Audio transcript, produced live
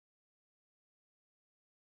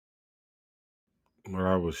when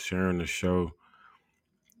I was sharing the show,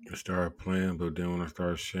 it started playing, but then when I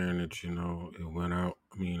started sharing it, it went out.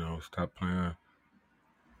 Stopped playing.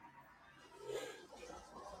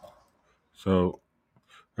 So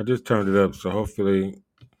I just turned it up. So hopefully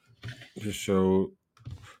this show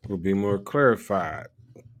will be more clarified.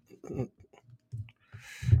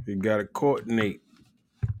 You got to coordinate.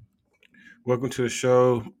 Welcome to the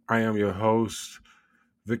show. I am your host,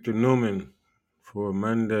 Victor Newman, for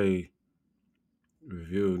Monday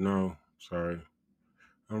review. No, sorry.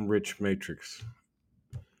 I'm Rich Matrix.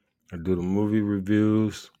 I do the movie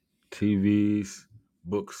reviews, TVs,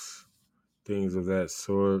 books, things of that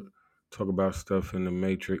sort. Talk about stuff in the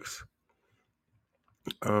Matrix.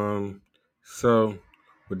 Um, so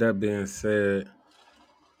with that being said,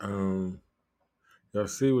 um, y'all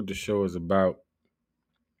see what the show is about.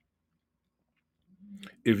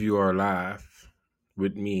 If you are live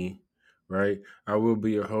with me, right? I will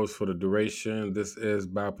be your host for the duration. This is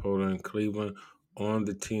Bipolar in Cleveland on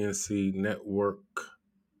the TNC network.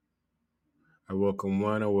 I welcome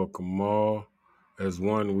one, I welcome all. As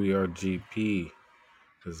one, we are GP.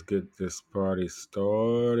 Let's get this party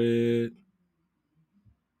started.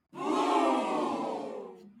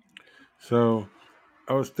 So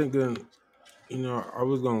I was thinking, I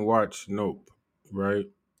was gonna watch Nope, right?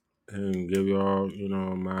 And give y'all,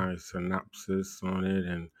 my synopsis on it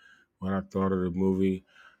and what I thought of the movie.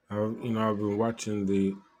 I've been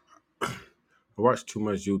watching I watch too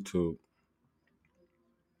much YouTube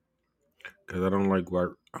because I don't like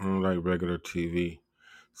regular TV.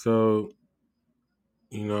 So,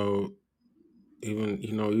 you know,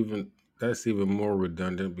 even that's even more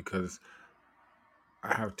redundant because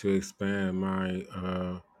I have to expand my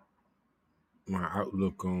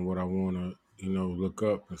outlook on what I want to, look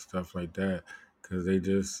up and stuff like that. Because they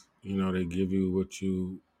just, they give you what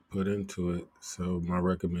you put into it. So my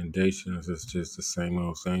recommendations is just the same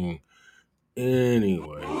old thing.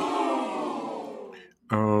 Anyway,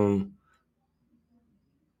 um,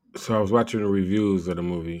 so I was watching the reviews of the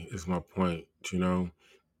movie. Is my point, and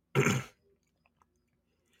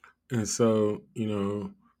so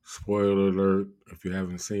spoiler alert: if you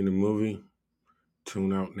haven't seen the movie,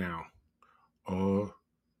 tune out now. All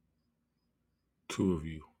two of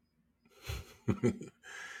you.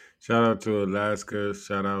 Shout out to Alaska.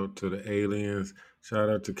 Shout out to the aliens. Shout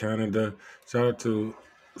out to Canada. Shout out to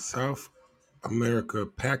South America,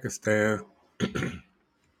 Pakistan,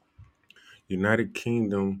 United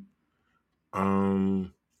Kingdom,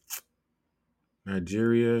 um,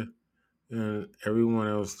 Nigeria, and everyone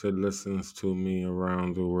else that listens to me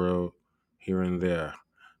around the world here and there.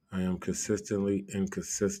 I am consistently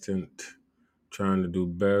inconsistent, trying to do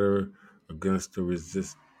better against the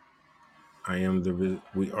resist.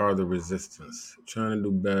 We are the resistance. Trying to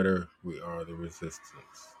do better, we are the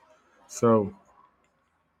resistance. So,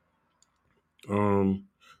 um,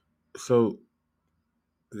 so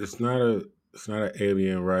it's not an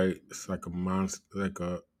alien, right? It's like a monster, like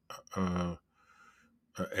a, a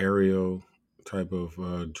aerial type of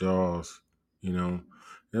Jaws, you know.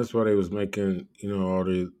 That's why they was making, all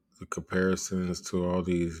the comparisons to all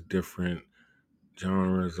these different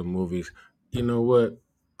genres of movies. You know what?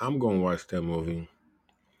 I'm gonna watch that movie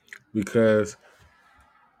because,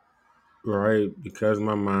 right, because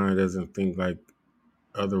my mind doesn't think like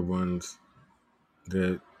other ones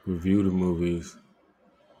that review the movies,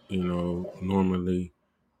 normally,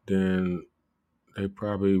 then they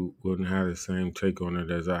probably wouldn't have the same take on it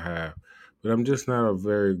as I have. But I'm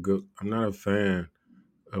not a fan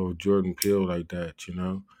of Jordan Peele like that,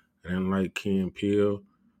 I didn't like Key and Peele.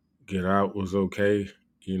 Get Out was okay.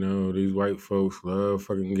 These white folks love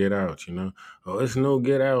fucking Get Out, Oh, it's no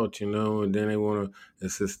Get Out, and then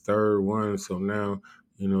it's his third one. So now,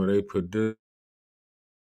 they put this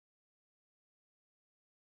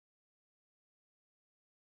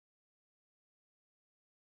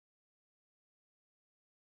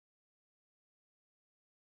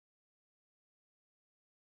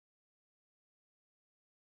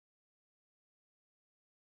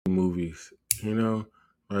movies,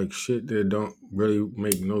 like shit that don't really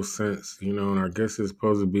make no sense, and I guess it's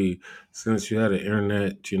supposed to be since you had the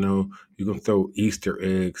internet, you can throw Easter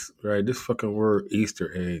eggs, right? This fucking word Easter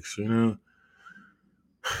eggs,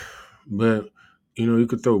 but you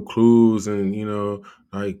could throw clues and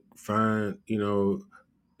like find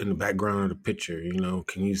in the background of the picture,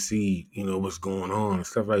 can you see, what's going on and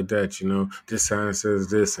stuff like that, this sign says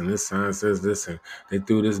this and this sign says this and they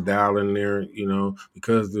threw this dial in there,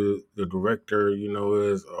 because the director,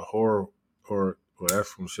 is a horror or well that's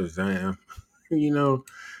from Shazam, you know,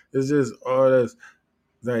 it's just all that's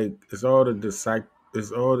like it's all the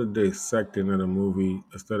it's all the dissecting of the movie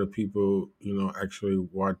instead of people, actually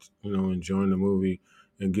watch, enjoying the movie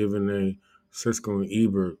and giving a Cisco and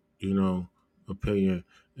Ebert, opinion.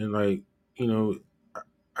 And like, you know, I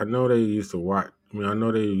I know they used to watch. I mean, I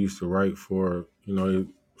know they used to write for,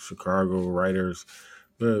 Chicago writers,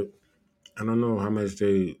 but I don't know how much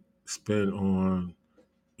they spend on,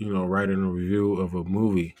 writing a review of a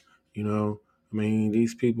movie. You know, I mean,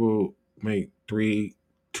 these people make 2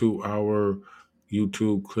 hour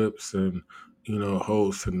YouTube clips and,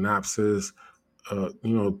 whole synopsis,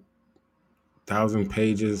 1,000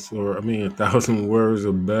 pages or, I mean, 1,000 words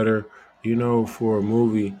or better, for a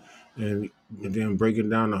movie, and then breaking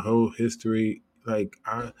down the whole history. Like,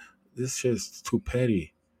 this shit's too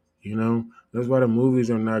petty, That's why the movies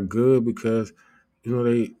are not good because,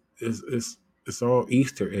 they, it's all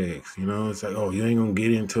Easter eggs, It's like, oh, you ain't gonna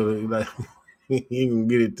get into it, like, you ain't gonna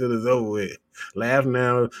get it till it's over with. Laugh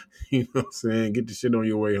now, you know what I'm saying? Get the shit on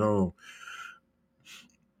your way home.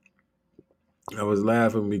 I was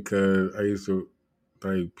laughing because I used to,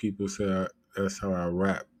 like, people say that's how I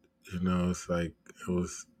rap. It's like it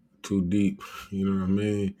was too deep. You know what I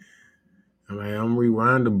mean? I'm like, I'm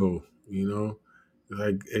rewindable.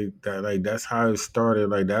 Like that's how it started.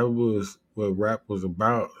 Like that was what rap was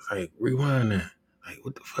about. It's like rewind that. Like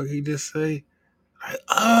what the fuck he just say? Like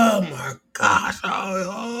oh my gosh,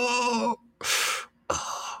 oh,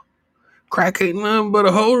 crack ain't nothing but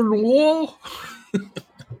a hole in the wall.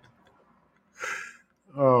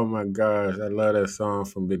 Oh my gosh, I love that song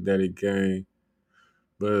from Big Daddy Kane.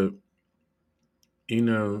 But you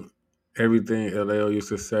know, everything LL used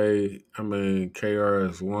to say, I mean,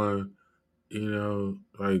 KRS One,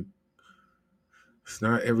 like it's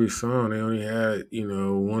not every song. They only had,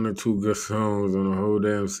 one or two good songs on the whole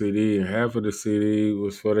damn CD, and half of the CD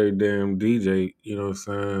was for their damn DJ, what I'm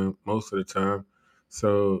saying, most of the time.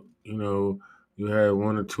 So, you had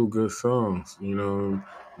one or two good songs,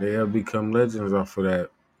 they have become legends off of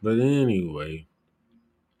that. But anyway,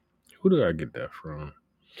 who did I get that from?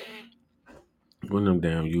 One of them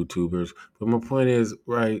damn YouTubers. But my point is,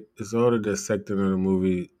 right, it's all the dissecting of the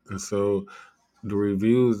movie. And so the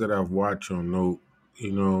reviews that I've watched on Note,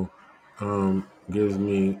 gives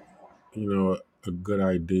me, a good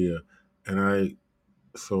idea. And I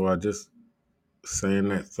just saying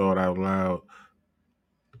that thought out loud,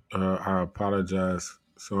 I apologize.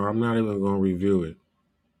 So I'm not even going to review it,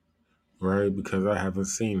 right? Because I haven't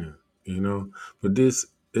seen it. But this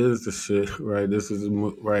is the shit, right? This is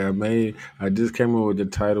right. I just came up with the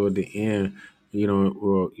title at the end,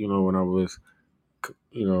 when I was,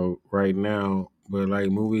 right now, but like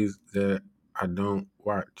movies that I don't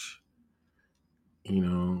watch, you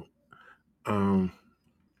know, um,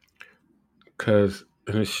 cause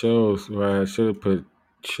and it shows, right? I should have put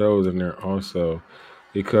shows in there also,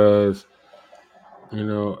 because I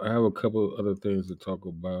have a couple other things to talk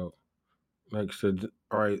about. Like I said,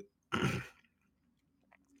 all right.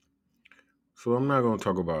 So I'm not gonna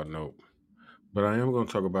talk about Nope, but I am gonna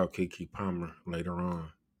talk about Kiki Palmer later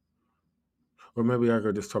on, or maybe I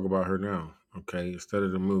could just talk about her now, okay, instead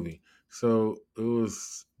of the movie. So it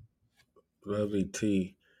was Lovely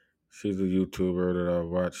T. She's a YouTuber that I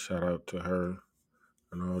watch. Shout out to her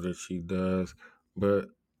and all that she does. But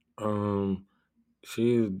um,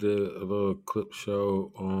 she did a little clip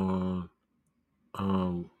show on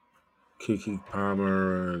um, Kiki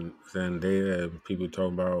Palmer and Zendaya, and people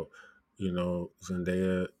talk about,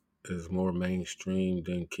 Zendaya is more mainstream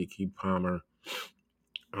than Kiki Palmer,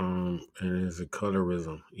 and it's a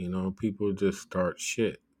colorism. People just start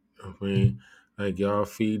shit. I mean, like y'all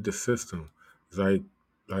feed the system. It's like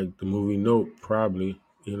the movie Nope, probably.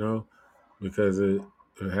 Because it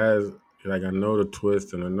has, like, I know the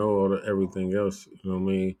twist and I know all the everything else. You know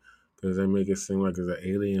what I mean? Because they make it seem like it's an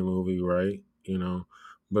alien movie, right?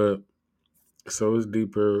 But so it's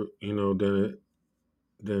deeper,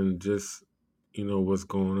 than just what's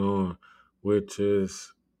going on, which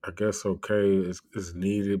is, I guess, okay. It's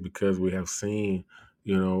needed because we have seen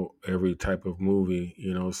every type of movie.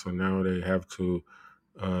 So now they have to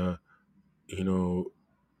uh, you know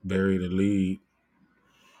bury the lead,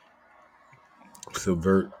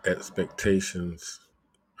 subvert expectations.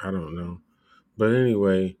 I don't know, but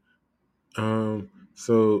anyway,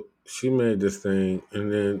 so she made this thing,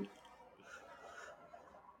 and then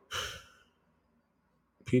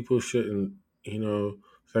people shouldn't,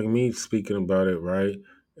 it's like me speaking about it, right?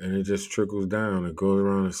 And it just trickles down. It goes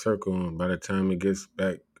around in a circle, and by the time it gets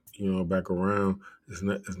back, back around, it's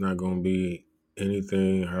not going to be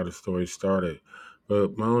anything how the story started.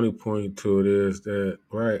 But my only point to it is that,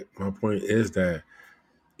 right? My point is that,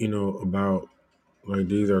 about, like,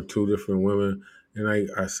 these are two different women, and like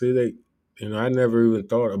I see I never even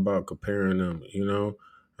thought about comparing them.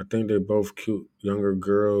 I think they're both cute younger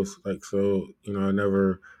girls. Like so, I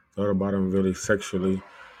never thought about them really sexually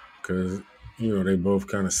because they both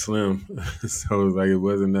kind of slim. So it's like it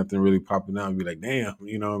wasn't nothing really popping out and be like, damn,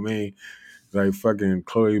 you know what I mean? Like fucking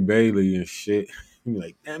Chloe Bailey and shit. You be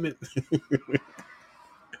like, damn it,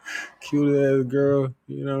 cute ass girl,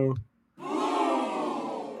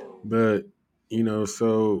 But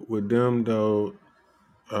so with them though,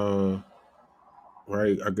 uh,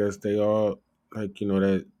 right? I guess they all like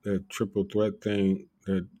that triple threat thing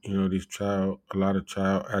that a lot of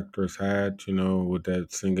child actors had, with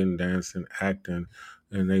that singing, dancing, acting,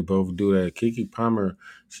 and they both do that. Kiki Palmer,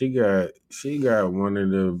 she got one of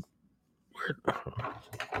the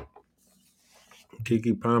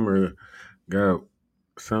Kiki Palmer got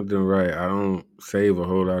something right. I don't save a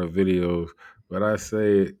whole lot of videos, but I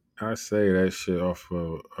say that shit off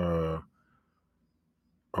of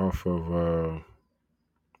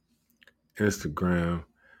Instagram.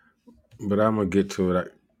 But I'm gonna get to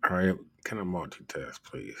it. All right, can I multitask,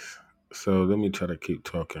 please? So let me try to keep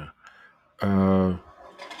talking. Uh,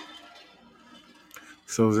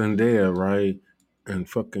 so Zendaya, right, and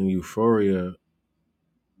fucking Euphoria.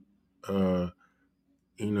 Uh,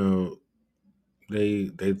 you know,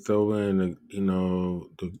 they throw in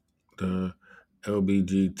the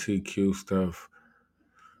LBGTQ stuff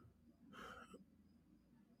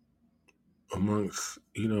amongst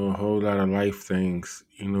a whole lot of life things.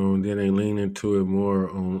 And then they lean into it more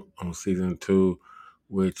on season two,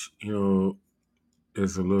 which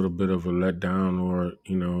is a little bit of a letdown or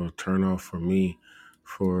a turn off for me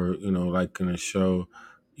for liking the show.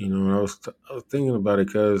 And I was thinking about it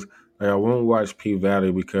because like I won't watch P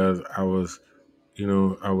Valley because I was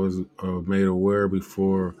made aware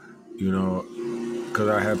before because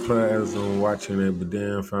I had plans on watching it, but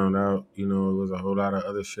then I found out it was a whole lot of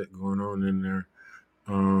other shit going on in there.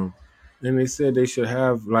 Um, and they said they should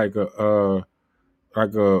have like a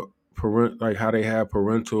like how they have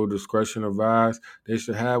parental discretion advised. They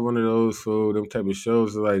should have one of those so them type of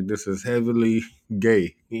shows are like this is heavily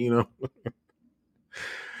gay.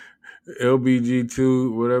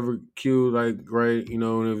 LBG2, whatever Q, like right.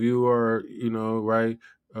 And if you are right,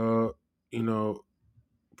 uh, you know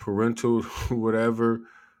parental whatever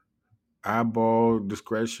eyeball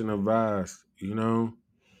discretion advised.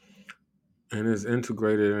 And it's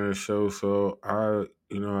integrated in the show. So I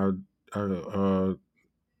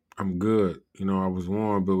I'm good. I was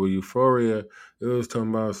warned, but with Euphoria, it was talking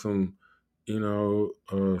about some,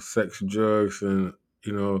 sex, drugs, and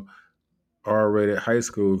R-rated high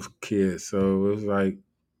school kids. So it was like,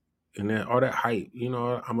 and then all that hype.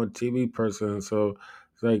 I'm a TV person, so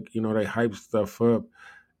it's like they hype stuff up.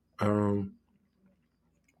 Um,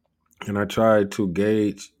 and I tried to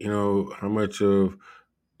gauge, how much of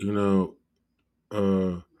you know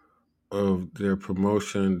uh of their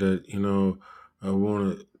promotion that I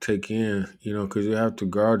want to take in, because you have to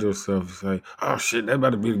guard yourself. It's like, oh shit, that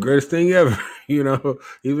about to be the greatest thing ever, even if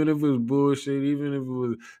it was bullshit, even if it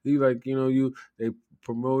was you like, they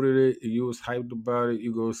promoted it, you was hyped about it,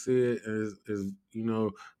 you go see it, and is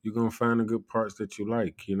you're gonna find the good parts that you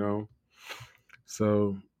like.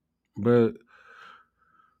 So, but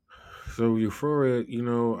so Euphoria,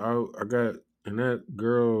 I got and that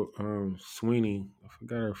girl, Sweeney, I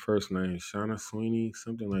forgot her first name, Shauna Sweeney,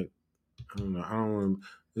 something like I don't know. I don't want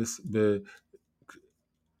this, but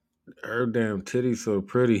her damn titties so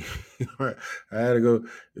pretty. I had to go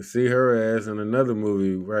see her ass in another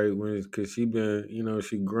movie, right? Because she been,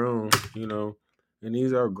 she grown, and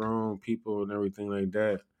these are grown people and everything like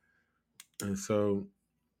that. And so,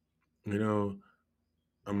 you know,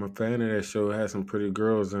 I'm a fan of that show. It has some pretty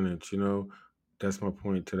girls in it. That's my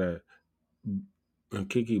point to that. And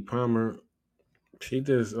Kiki Palmer, she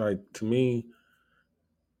just like to me.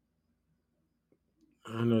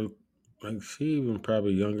 I don't know, like she even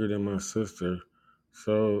probably younger than my sister.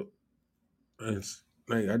 So it's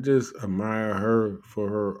like I just admire her for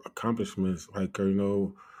her accomplishments. Like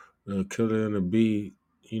the Killer and the Bee.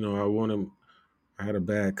 I had a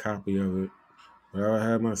bad copy of it, but I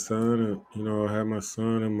had my son, and I had my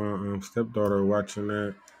son and my stepdaughter watching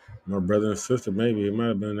that. My brother and sister, maybe it might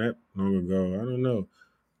have been that long ago. I don't know,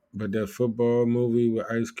 but that football movie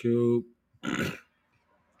with Ice Cube,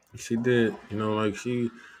 she did. Like she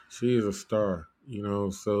is a star.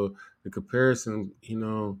 So the comparison, is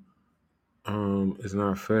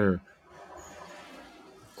not fair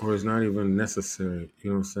or it's not even necessary. You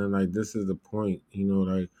know what I'm saying? Like this is the point.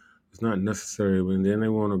 Like it's not necessary. But then they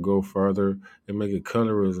want to go further and make it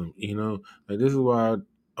colorism. Like this is why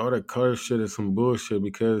all that color shit is some bullshit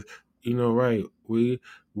because right, we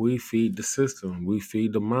we feed the system. We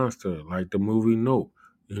feed the monster, like the movie Nope.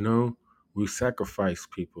 You know, we sacrifice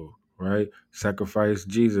people, right? Sacrifice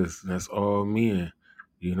Jesus. That's all men.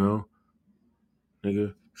 You know,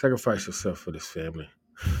 nigga, sacrifice yourself for this family.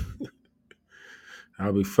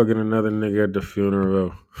 I'll be fucking another nigga at the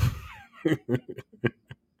funeral.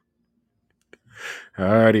 I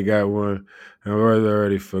already got one. I was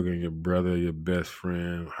already fucking your brother, your best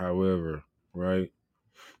friend. However, right?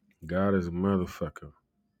 God is a motherfucker.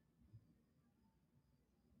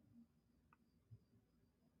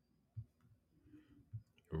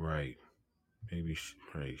 Right. Maybe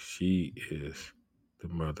right. She is the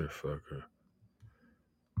motherfucker.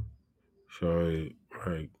 So,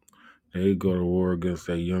 right. They go to war against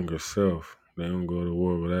their younger self. They don't go to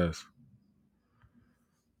war with us.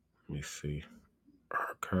 Let me see.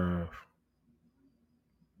 Archive.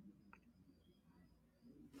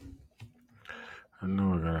 I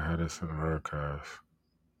know I gotta have this in the archives.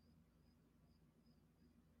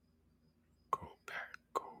 Go back.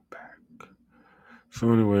 Go back.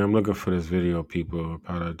 So anyway, I'm looking for this video, people.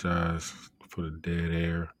 Apologize for the dead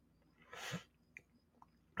air.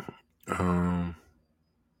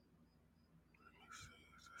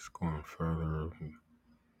 It's going further.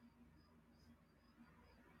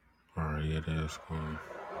 Alright, it is going.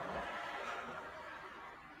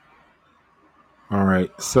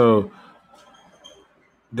 Alright, so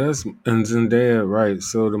that's and Zendaya, right?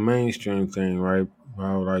 So the mainstream thing, right?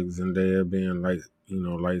 About like Zendaya being like,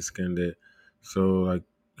 light skinned. So like,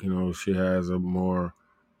 she has a more,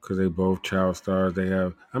 because they both child stars. They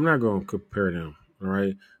have. I'm not going to compare them,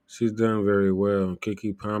 right? She's done very well. And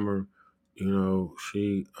KeKe Palmer,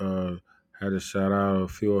 she had to shout out a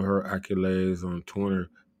few of her accolades on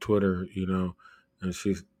Twitter, and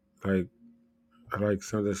she's like, I like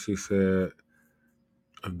something she said,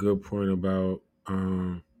 a good point about,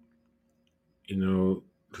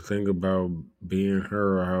 the thing about being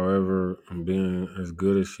her or however and being as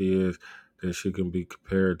good as she is, that she can be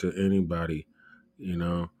compared to anybody, you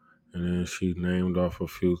know. And then she named off a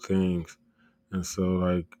few things. And so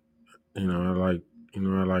like, I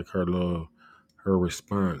like her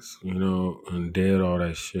response, and did all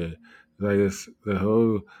that shit. Like it's the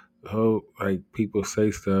whole like people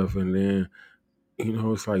say stuff and then,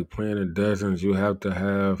 it's like playing the dozens. You have to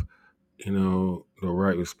have, the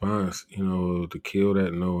right response, to kill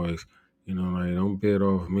that noise. Like don't bet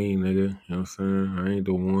off me, nigga. You know what I'm saying? I ain't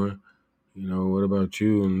the one. What about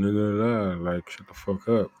you? And like shut the fuck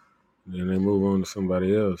up. And then they move on to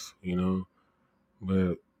somebody else,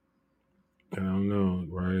 But I don't know,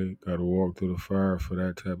 right? Gotta walk through the fire for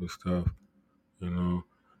that type of stuff, you know.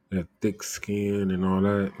 That thick skin and all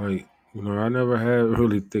that. Like, I never had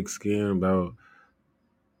really thick skin about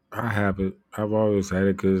I have it. I've always had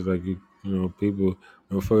it because, like, people,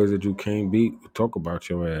 motherfuckers that you can't beat talk about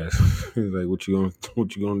your ass. It's like, what you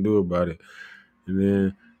gonna do about it? And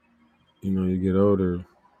then, you get older,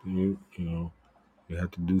 you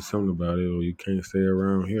have to do something about it, or you can't stay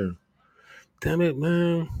around here. Damn it,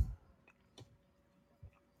 man!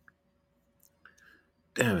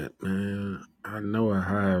 Damn it, man! I know I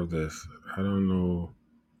have this. I don't know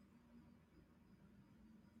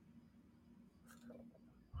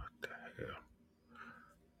what the hell.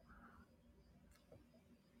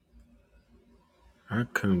 I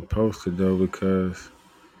couldn't post it though because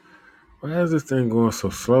why is this thing going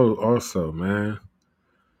so slow? Also, man.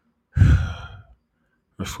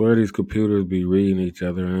 I swear these computers be reading each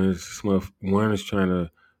other, and it's one is trying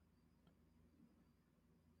to.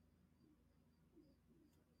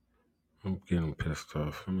 I'm getting pissed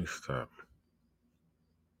off. Let me stop.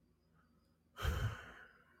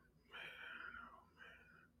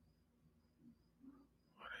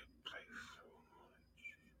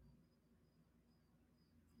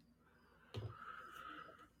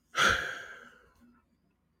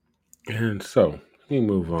 And so, let me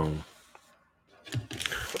move on.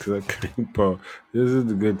 Because I can't pause. This is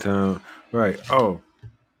the good time. Right. Oh.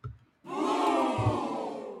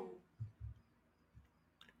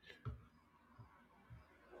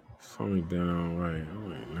 It's only been only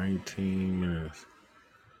 19 minutes.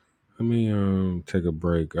 Let me take a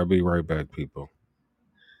break. I'll be right back, people.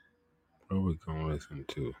 What are we gonna listen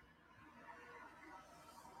to?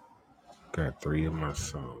 Got 3 of my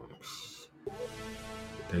songs.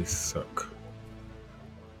 They suck.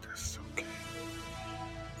 That's okay.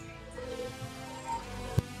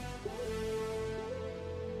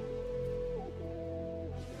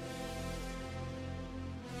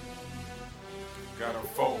 Got a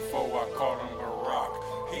fofo, I call him Barack.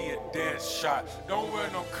 He a dead shot. Don't wear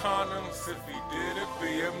no condoms, if he did it,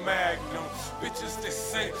 be a magnum. Bitches, they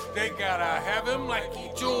say they gotta have him like he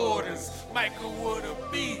Jordans. Michael would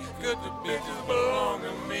have be, cause the bitches belong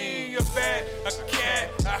to me. A bat, a cat,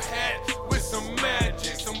 a hat with some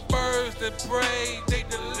magic. Some birds that pray, they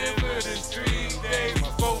delivered in 3 days.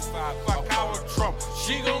 4-5, fuck Howard Trump.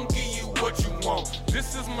 She gon' give you what you want.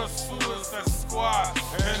 This is my Suicide Squad,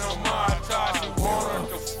 and I'm my tie. She wanted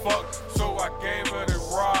to fuck, so I gave her the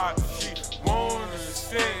ride. She wanted to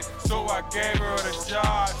stay, so I gave her the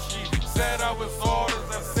job. She said I was orders,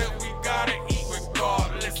 I said we gotta eat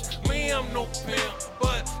regardless. Me, I'm no pimp,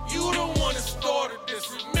 but you the one that started this.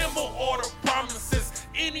 Remember all the promises,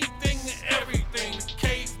 anything and everything. The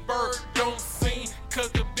case bird don't sing,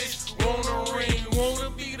 cause the bitch wanna ring. Wanna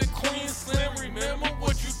be the queen, Slim, remember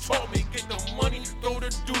what you taught me. Get the money, throw the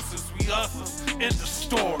deuces, we hustlers in the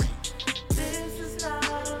story. This is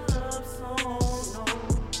not a love song, no,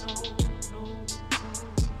 no, no.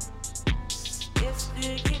 It's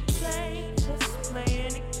the play, just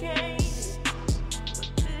playing a game. But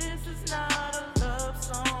this is not a love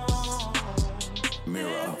song.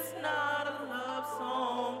 Mirror. This is not a love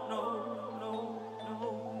song, no, no, no,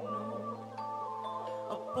 no.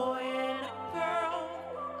 A boy and a girl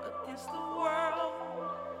against the world.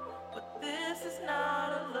 But this is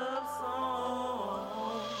not a love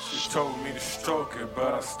song. She told me to stroke it,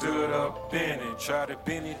 but I stood up in it. Tried to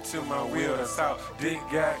bend it to my will, that's how Dick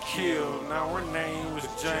got killed. Now her name was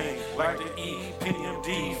Jane, like the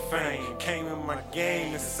EPMD fame. Came in my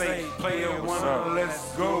game and say, player one,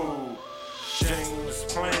 let's go. Jane was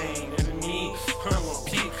playing, and me, I'm a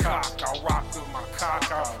peacock. I rock with my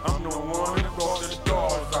cock out. I'm the one that brought the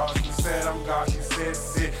doors out. She said I'm God, she said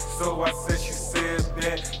sit. So I said, she said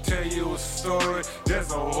that. Tell you a story,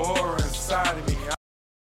 there's a horror inside of me.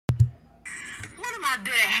 One of my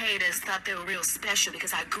dead haters thought they were real special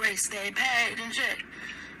because I graced their page and shit.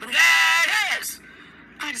 But God is,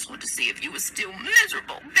 I just want to see if you were still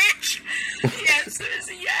miserable, bitch. The answer is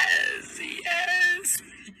yes, yes.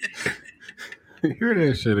 Hear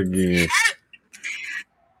that shit again.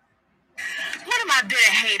 One of my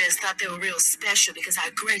dead haters thought they were real special because I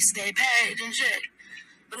graced their page and shit.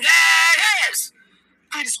 But God is,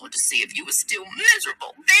 I just want to see if you were still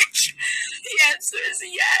miserable, bitch. The answer is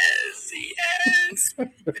yes,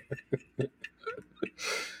 yes.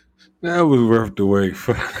 That was worth the wait.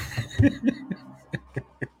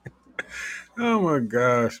 Oh my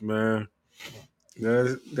gosh, man.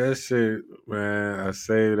 That shit, man. I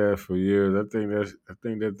saved that for years. I think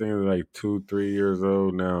that thing is like 2, 3 years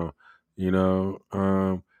old now. You know,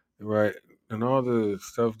 right? And all the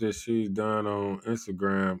stuff that she's done on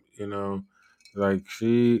Instagram, like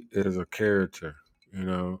she is a character.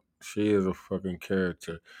 She is a fucking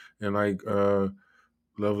character. And like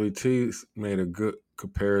Lovely T made a good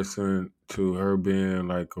comparison to her being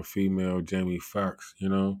like a female Jamie Foxx.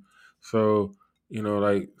 So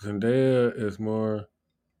like Zendaya is more.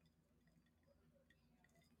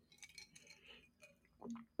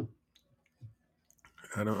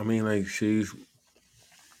 I don't. I mean, like she's.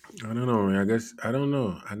 I don't know. I guess I don't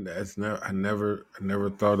know. It's not. I never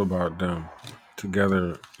thought about them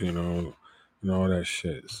together. And all that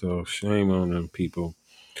shit. So shame on them people.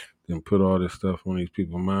 Then put all this stuff on these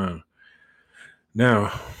people's mind.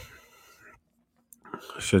 Now,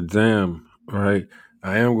 Shazam. Right.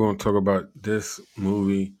 I am going to talk about this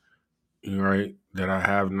movie. Right. That I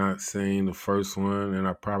have not seen the first one, and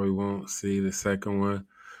I probably won't see the second one.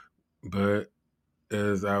 But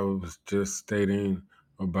as I was just stating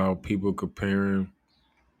about people comparing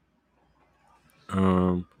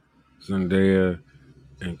um, Zendaya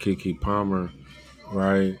and KeKe Palmer,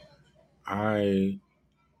 right? I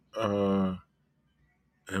am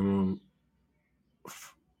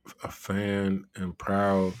a fan and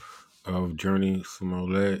proud of Journey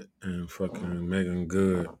Smollett and fucking Megan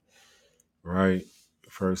Good, right?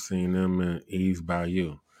 First seen them in Eve's by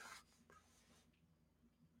You.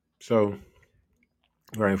 So,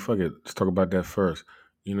 right, fuck it. Let's talk about that first.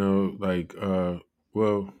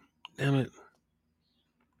 Well, damn it.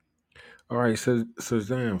 All right, so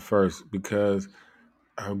Shazam first because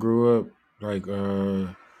I grew up like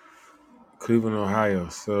Cleveland, Ohio.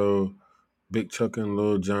 So Big Chuck and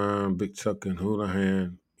Lil John, Big Chuck and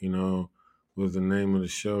Houlihan, was the name of the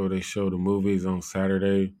show. They show the movies on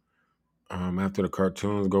Saturday after the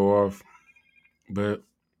cartoons go off. But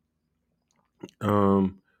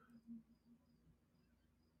um,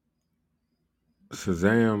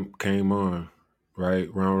 Shazam came on right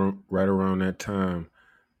around that time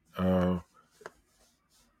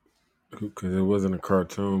because it wasn't a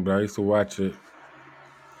cartoon. But I used to watch it,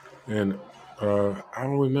 and I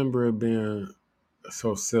don't remember it being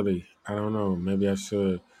so silly. I don't know. Maybe I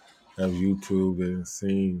should have YouTube and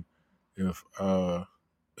seen if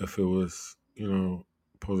if it was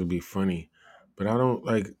supposed to be funny. But I don't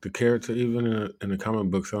like the character even in the comic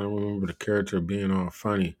books. I don't remember the character being all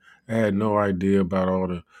funny. I had no idea about all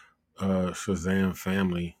the Shazam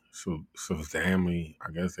family. So Shazamly,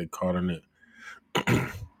 I guess they calling it.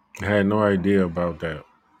 I had no idea about that.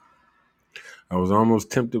 I was almost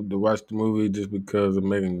tempted to watch the movie just because of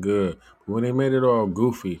Megan Good. But when they made it all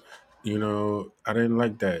goofy, I didn't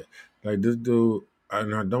like that. Like this dude,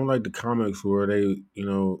 and I don't like the comics where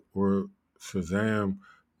where Shazam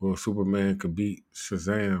or Superman could beat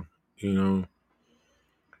Shazam, you know,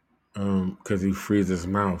 because he frees his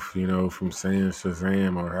mouth, from saying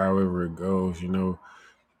Shazam or however it goes, I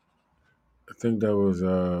think that was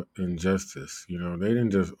injustice. They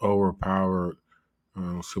didn't just overpower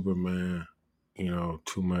Superman,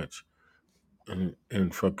 too much.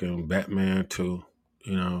 And fucking Batman too,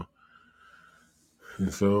 you know.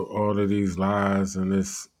 And so all of these lies and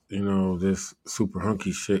this super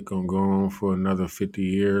hunky shit gonna go on for another 50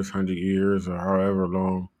 years, 100 years, or however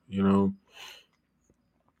long.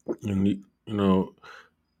 And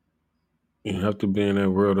you have to be in that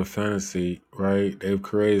world of fantasy, right? They've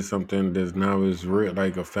created something that now is real,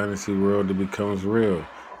 like a fantasy world that becomes real,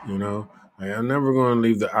 you know. Like I'm never gonna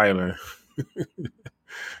leave the island.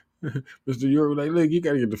 Mr. York, like, look, you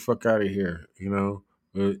gotta get the fuck out of here.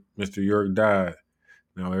 But Mr. York died.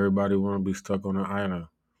 Now everybody want to be stuck on an island,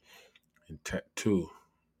 and tattoo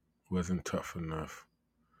wasn't tough enough.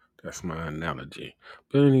 That's my analogy.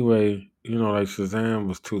 But anyway, like Shazam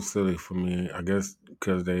was too silly for me. I guess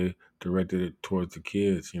because they directed it towards the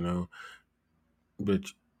kids. But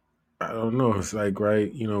I don't know. It's like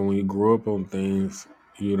right, when you grow up on things,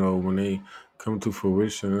 when they come to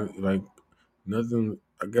fruition, like nothing.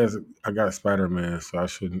 I guess I got Spider Man, so I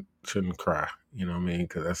shouldn't cry. You know what I mean?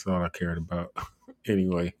 Because that's all I cared about.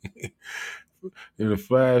 Anyway, and the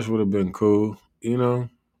Flash would have been cool. But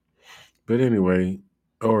anyway,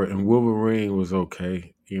 and Wolverine was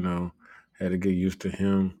okay. Had to get used to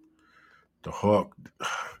him. The Hawk,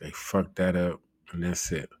 they fucked that up, and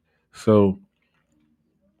that's it. So,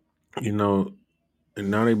 you know,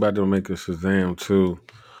 and now they about to make a Shazam too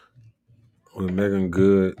with Megan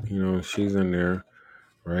Good. She's in there,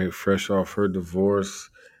 right? Fresh off her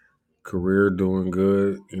divorce, career doing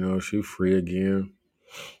good. She free again.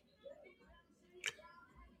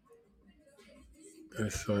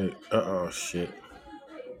 It's like, shit.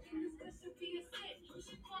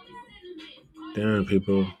 Damn,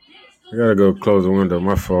 people. I gotta go close the window.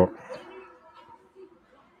 My fault.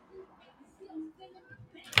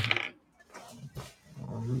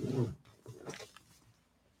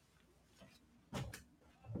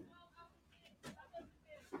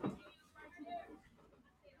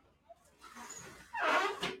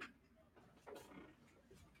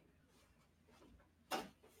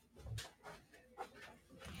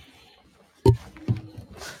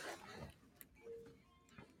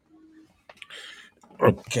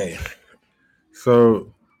 Okay.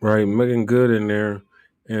 So, right, Megan Good in there,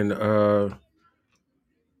 and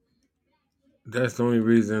that's the only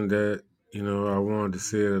reason that I wanted to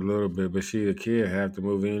see it a little bit. But she a kid half the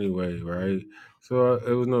movie anyway, right? So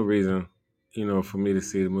it was no reason, for me to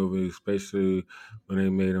see the movie, especially when they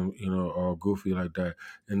made them, all goofy like that.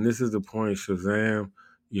 And this is the point. Shazam,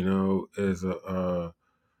 is I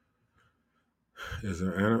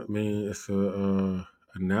mean, it's a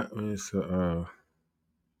not it's a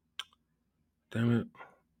damn it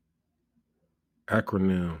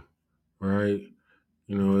acronym, right?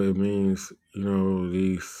 It means,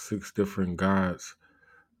 these six different gods,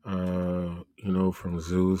 from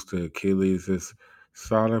Zeus to Achilles. It's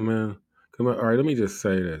Solomon. Come on, all right, let me just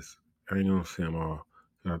say this. I ain't gonna say them all.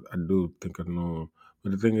 I do think I know them.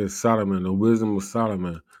 But the thing is, Solomon, the wisdom of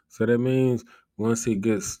Solomon. So that means once he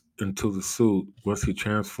gets into the suit, once he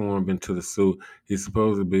transformed into the suit, he's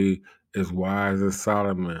supposed to be as wise as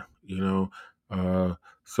Solomon. Uh,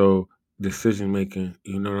 so decision making,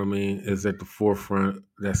 you know what I mean, is at the forefront.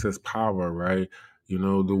 That's his power, right?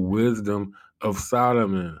 The wisdom of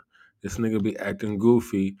Solomon. This nigga be acting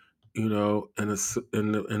goofy, when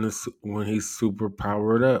he's super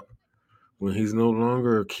powered up, when he's no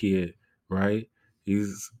longer a kid, right?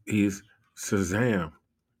 He's Shazam.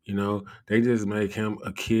 They just make him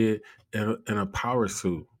a kid in a power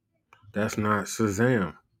suit. That's not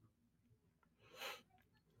Shazam,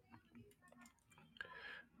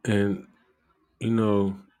 and you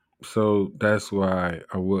know, so that's why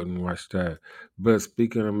I wouldn't watch that. But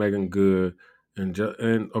speaking of Megan Good, and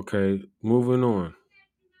okay, moving on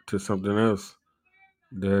to something else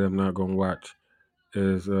that I'm not gonna watch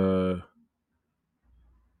is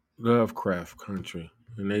Lovecraft Country,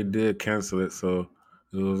 and they did cancel it, so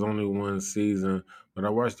it was only one season. But I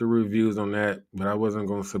watched the reviews on that, but I wasn't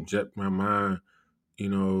gonna subject my mind. You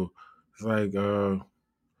know, it's like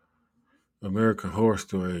American Horror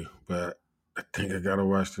Story, but I think I gotta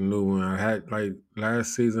watch the new one. I had like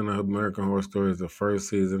last season of American Horror Story is the first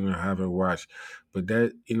season I haven't watched, but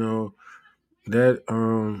that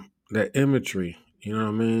that imagery, you know what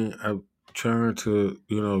I mean. I'm trying to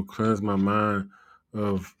cleanse my mind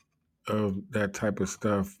of that type of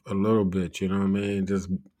stuff a little bit. You know what I mean? Just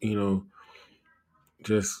you know,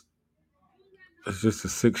 just it's just the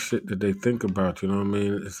sick shit that they think about. You know what I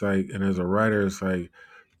mean? It's like, and as a writer, it's like,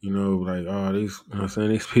 like oh these, you know what I'm saying,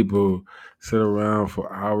 these people sit around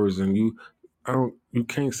for hours, and you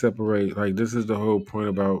can't separate. Like this is the whole point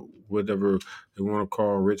about whatever they want to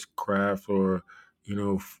call witchcraft or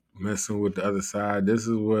messing with the other side. That's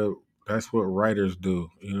what writers do.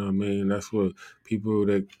 You know what I mean? That's what people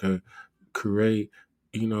that create,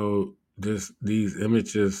 these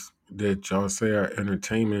images that y'all say are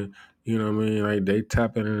entertainment, you know what I mean? Like they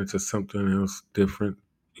tapping into something else different,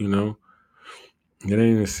 you know. It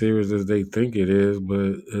ain't as serious as they think it is,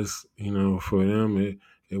 but it's for them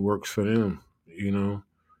it works for them, you know,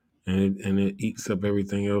 and it eats up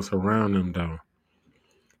everything else around them though.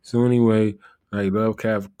 So anyway, like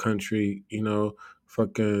Lovecraft Country,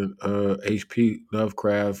 fucking HP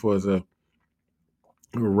Lovecraft was a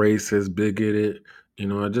racist, bigoted.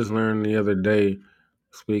 I just learned the other day,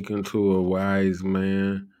 speaking to a wise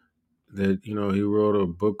man, that he wrote a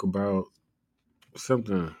book about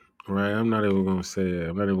something. Right? I'm not even gonna say it.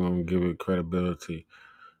 I'm not even gonna give it credibility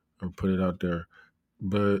or put it out there.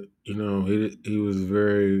 But he was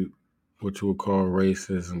very what you would call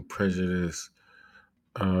racist and prejudiced.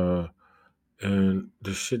 Uh, and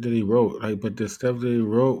the shit that he wrote, like, but the stuff that he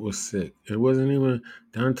wrote was sick. It wasn't even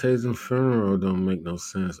Dante's Inferno. Don't make no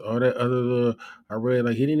sense. All that other little I read,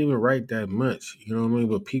 like, he didn't even write that much. You know what I mean?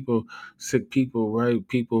 But people, sick people, right?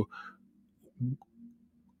 People,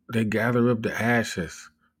 they gather up the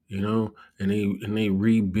ashes, and they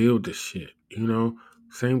rebuild the shit.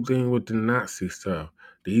 Same thing with the Nazi stuff.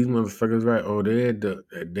 These motherfuckers, right? Oh, they're the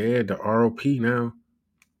ROP now.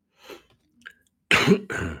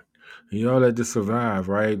 Y'all let this survive,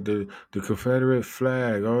 right? The Confederate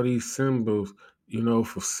flag, all these symbols,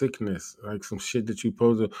 for sickness, like some shit that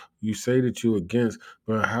you say that you against,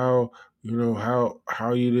 but how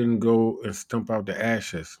you didn't go and stump out the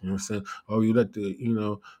ashes. You know what I'm saying? Oh, you let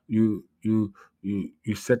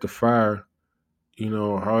you set the fire,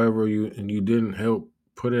 however and you didn't help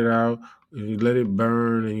put it out, and you let it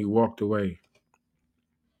burn and you walked away.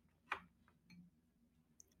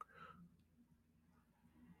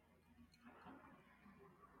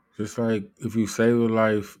 Just like if you save a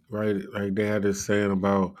life, right? Like they had this saying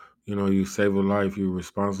about, you save a life, you're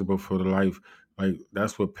responsible for the life. Like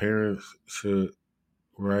that's what parents should,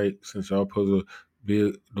 right? Since y'all supposed to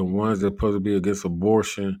be the ones that supposed to be against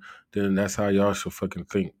abortion, then that's how y'all should fucking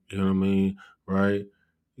think. You know what I mean? Right?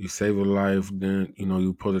 You save a life, then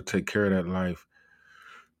you supposed to take care of that life,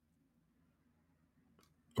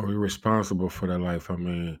 or you're responsible for that life. I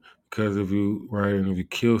mean, because if you right and if you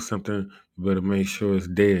kill something, you better make sure it's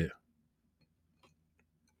dead.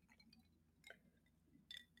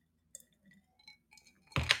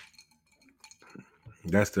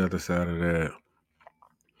 That's the other side of that.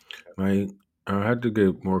 Like I had to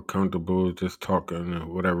get more comfortable just talking and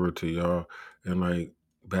whatever to y'all, and like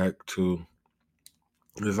back to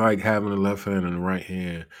it's like having a left hand and a right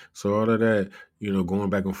hand. So all of that, going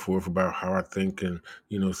back and forth about how I think, and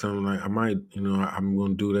something like I might, I'm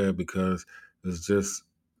gonna do that because it's just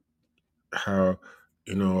how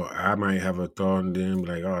I might have a thought and then be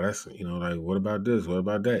like, oh, that's like what about this? What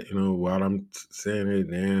about that? While I'm saying it,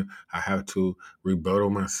 then I have to rebuttal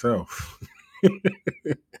myself.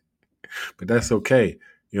 But that's okay.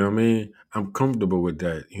 You know what I mean? I'm comfortable with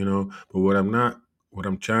that, But what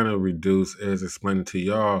I'm trying to reduce is explaining to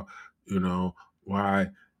y'all, why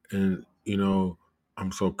and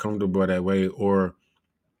I'm so comfortable that way,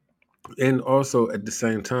 and also at the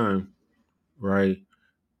same time, right,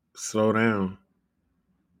 slow down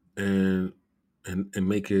and and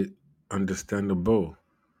make it understandable,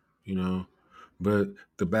 you know. But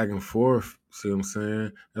the back and forth, see what I'm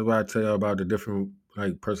saying? That's why I tell you about the different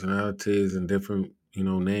like personalities and different,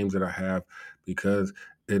 names that I have, because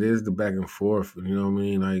it is the back and forth. You know what I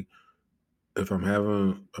mean? Like if I'm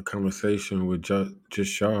having a conversation with just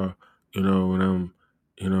Shaw, when I'm,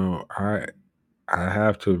 I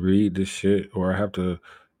have to read this shit or I have to,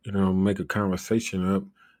 make a conversation up,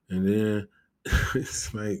 and then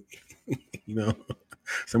it's like, you know.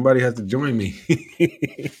 Somebody has to join me.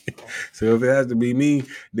 So if it has to be me,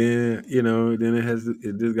 then then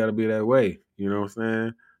it just got to be that way. You know what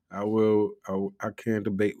I'm saying? I can't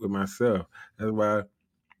debate with myself. That's why,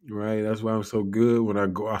 right? That's why I'm so good when I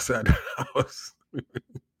go outside the house.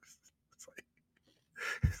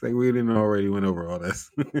 It's like we didn't already went over all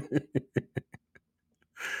this.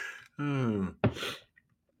 Hmm.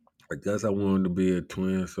 I guess I wanted to be a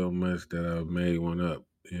twin so much that I made one up.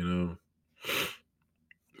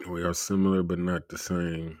 We are similar but not the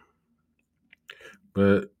same.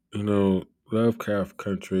 But Lovecraft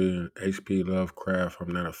Country and H.P. Lovecraft,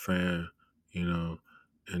 I'm not a fan. You know,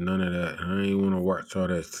 and none of that. And I ain't want to watch all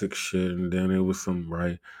that sick shit. And then it was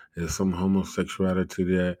there's some homosexuality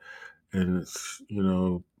there, and it's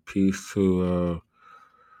peace to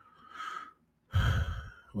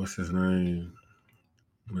what's his name,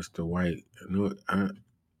 Mr. White.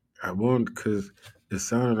 I won't because it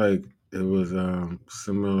sounded like it was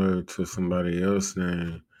similar to somebody else's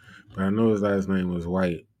name, but I know his last name was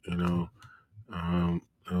White. It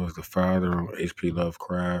was the father of H.P.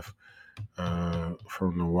 Lovecraft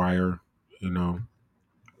from The Wire. You know,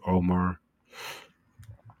 Omar,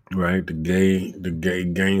 right? The gay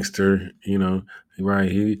gangster.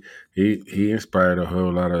 Right? He inspired a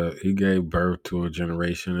whole lot of. He gave birth to a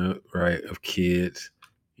generation of kids.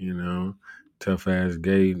 You know, tough ass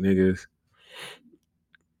gay niggas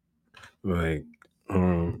like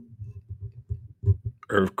um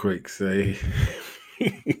earthquake say.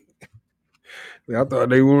 I thought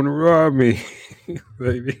they want to rob me.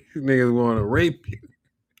 Like these niggas want to rape you.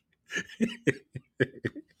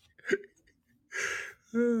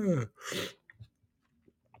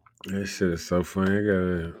 That shit is so funny.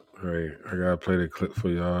 I gotta play the clip for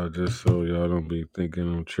y'all just so y'all don't be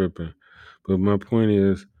thinking I'm tripping. But my point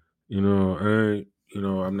is, I ain't,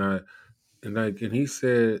 I'm not, and he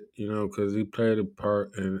said, because he played a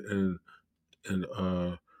part in in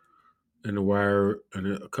the Wire and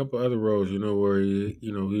a couple other roles, where he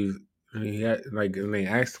had and they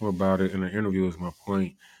asked him about it in the interview. Is my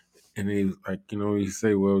point, and he was like, he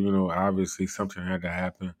say, well, obviously something had to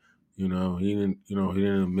happen. He didn't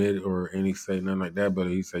admit or any say nothing like that, but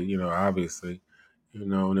he said, obviously,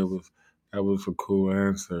 and that was a cool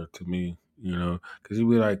answer to me, because you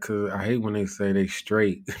be like, because I hate when they say they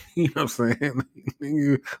straight, you know what I'm saying? What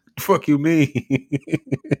the fuck you mean?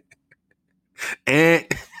 And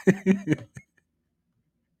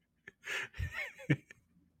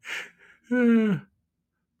oh,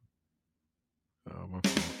 my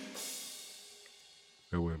fault.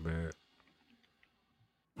 It went bad.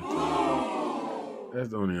 That's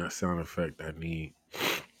the only sound effect I need.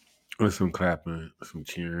 With some clapping, some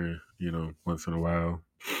cheering, once in a while.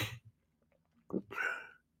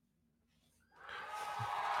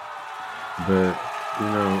 But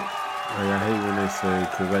like I hate when they say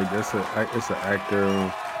because like it's an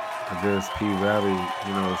actor. I guess P Valley,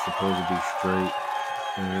 is supposed to be straight,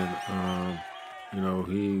 and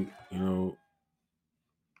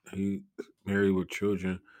he married with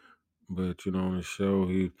children, but on the show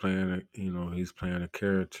he's playing a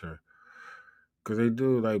character because they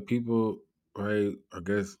do like people, right? I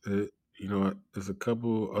guess there's a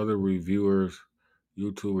couple other reviewers,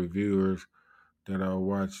 YouTube reviewers that I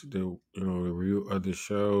watch the review other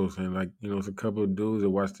shows and like it's a couple of dudes that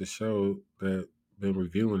watch the show that been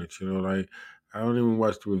reviewing it. Like I don't even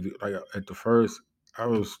watch the review. Like at the first, I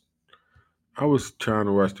was I was trying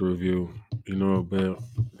to watch the review, but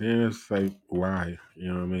then it's like why? You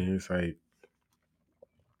know what I mean? It's like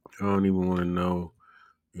I don't even want to know,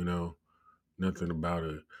 you know, nothing about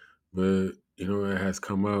it. But it has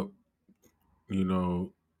come up, you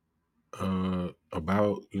know,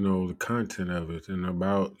 about the content of it and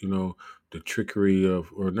about the trickery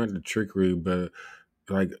of or not the trickery but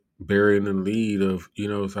like burying the lead of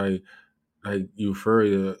it's like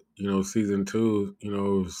Euphoria season 2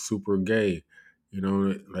 is super gay,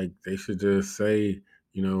 like they should just say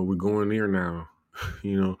we're going there now.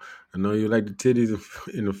 I know you like the titties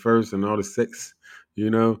in the first and all the sex, you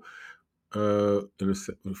know in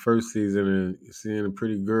the first season and seeing the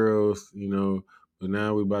pretty girls, but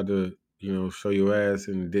now we about to, show your ass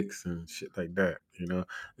and dicks and shit like that, and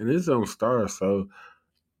it's on Star, so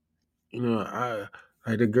I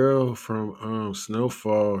like the girl from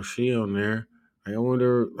Snowfall, she on there. Like, I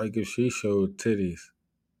wonder like if she showed titties,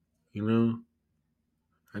 you know.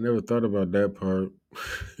 I never thought about that part.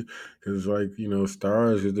 Cause like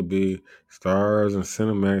stars used to be stars and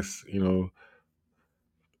Cinemax,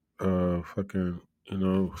 fucking,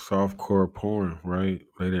 softcore porn, right?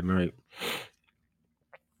 Late at night.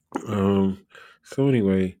 Um, so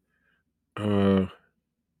anyway, uh,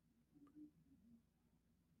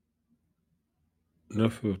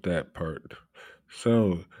 enough of that part.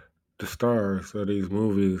 So the stars of these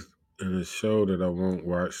movies and the show that I won't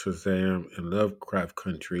watch, Shazam and Lovecraft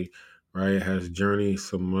Country, right, has Journey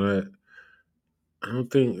somewhat. I don't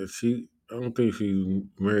think she's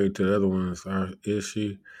married to the other ones, is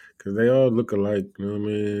she? Because they all look alike. You know what I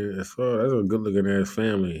mean? That's a good looking ass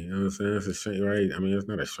family. You know what I'm saying? It's a shame, right? I mean, it's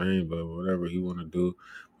not a shame, but whatever he want to do.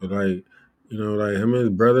 But like, like him and his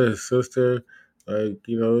brother, his sister,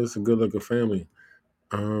 it's a good looking family.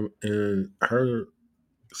 And her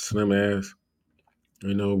slim ass,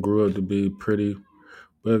 grew up to be pretty,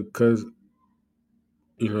 but because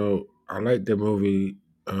I like that movie,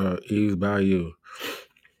 Eve's Bayou.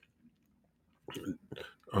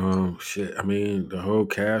 Shit. I mean, the whole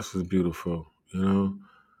cast was beautiful.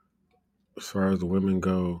 As far as the women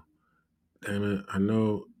go, damn it, I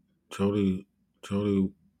know Jodie,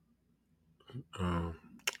 Jodie, um,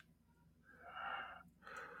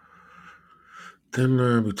 thin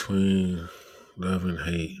line between love and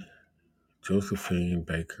hate. Josephine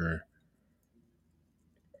Baker.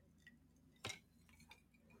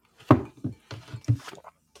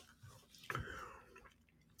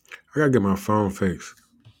 I gotta get my phone fixed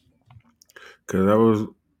because I was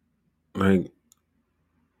like,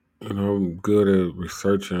 I'm good at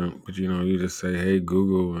researching, but you just say, "Hey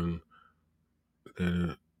Google," and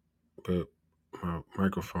then, but my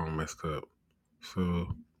microphone messed up.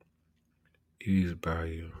 So, ease by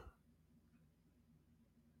you.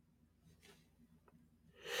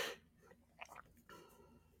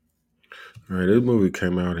 All right, this movie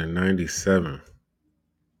came out in '97.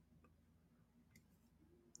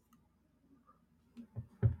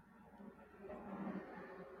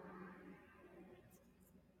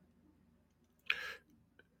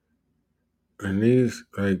 And these,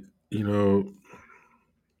 you know,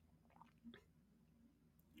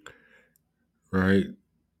 right?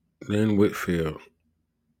 Lynn Whitfield,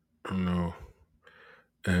 you know,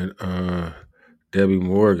 and Debbie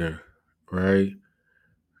Morgan, right?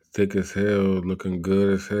 Thick as hell, looking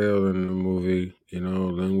good as hell in the movie.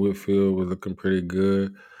 Lynn Whitfield was looking pretty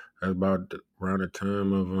good. That's about around the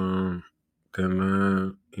time of Thin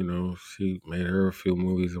Line. She made her a few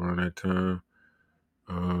movies around that time.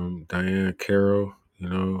 Diane Carroll,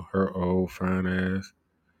 her old fine ass.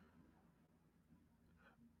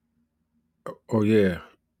 Oh yeah,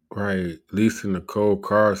 right. Lisa Nicole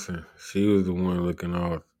Carson. She was the one looking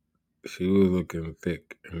all. She was looking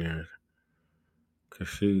thick in there, cause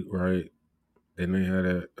she right. Then they had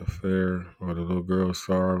that affair, or the little girl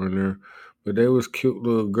saw her in there, but they was cute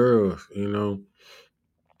little girls. And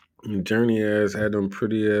Journey ass had them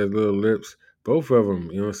pretty ass little lips. Both of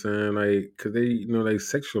them, you know what I'm saying? Like, cause they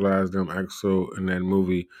sexualized them actual in that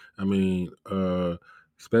movie. I mean,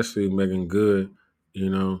 especially Megan Good,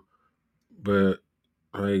 you know. But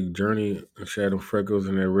like Journey, she had them freckles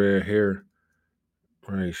and that red hair.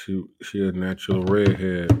 Right, she a natural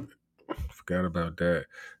redhead. Forgot about that.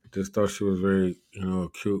 Just thought she was very, a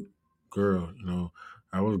cute girl.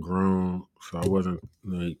 I was grown, so I wasn't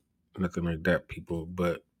like nothing like that. People,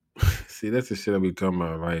 but see, that's the shit I be talking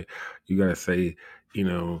about. Like, you gotta say, you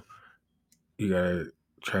know, you gotta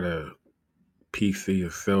try to PC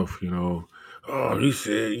yourself. Oh, you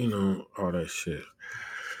said, all that shit.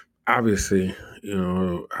 Obviously,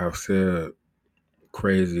 I've said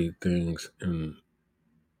crazy things and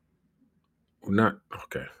not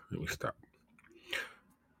okay. Let me stop.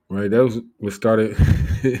 Right, that was what started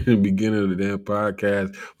in the beginning of the damn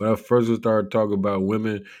podcast. When I first started talking about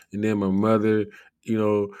women, and then my mother,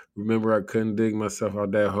 remember I couldn't dig myself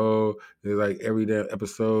out that hole. It was like every damn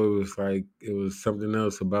episode was like it was something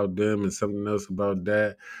else about them and something else about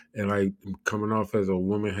that, and like coming off as a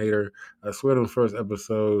woman hater. I swear, them first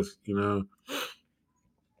episodes, and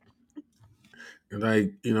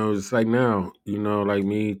like it's like now, like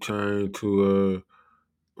me trying to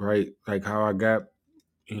right, like how I got,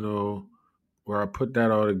 you know. where I put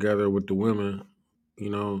that all together with the women, you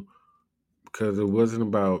know, because it wasn't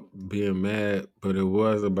about being mad, but it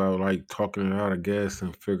was about like talking it out, I guess,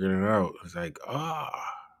 and figuring it out. It's like, ta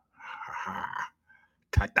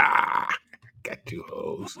da, got you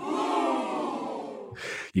hoes.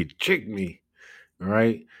 You tricked me, all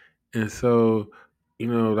right? And so,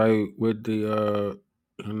 like with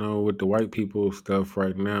with the white people stuff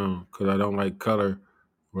right now, because I don't like color,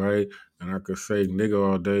 right? And I could say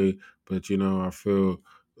nigga all day, but I feel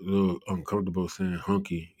a little uncomfortable saying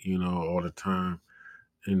hunky, all the time,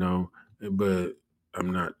 you know. But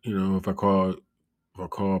I'm not, if I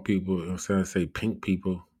call people, instead I say pink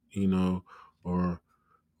people, or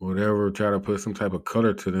whatever, try to put some type of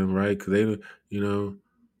color to them, right? Because you know,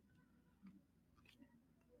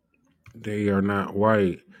 they are not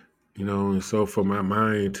white, and so for my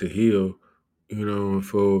mind to heal, and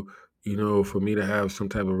for for me to have some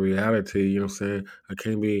type of reality, what I'm saying? I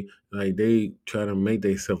can't be like they try to make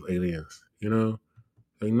themselves aliens,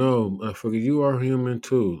 Like no, motherfucker, you are human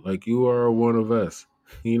too. Like you are one of us.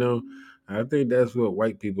 You know? I think that's what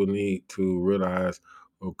white people need to realize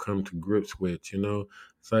or come to grips with.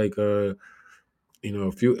 It's like a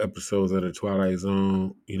few episodes of the Twilight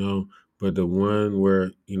Zone, but the one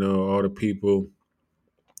where, all the people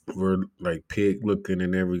were like pig looking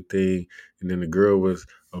and everything, and then the girl was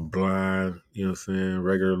a blind, what I'm saying,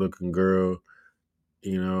 regular looking girl,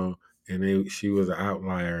 you know, and she was an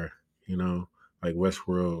outlier, like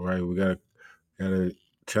Westworld, right? We gotta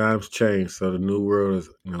times change, so the new world is,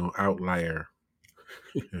 outlier,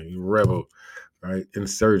 rebel, right?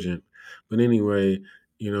 Insurgent. But anyway,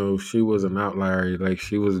 she was an outlier, like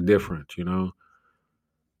she was different,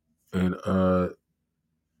 and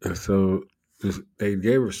so they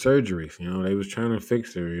gave her surgeries. They was trying to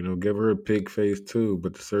fix her. Give her a pig face too,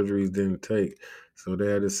 but the surgeries didn't take. So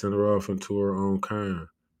they had to send her off into her own kind.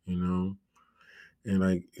 You know, and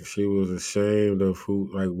like she was ashamed of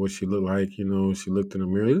like what she looked like. She looked in the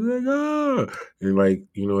mirror, like and like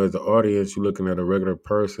as the audience, you're looking at a regular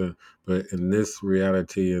person, but in this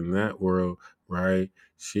reality, in that world, right,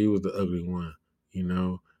 she was the ugly one. You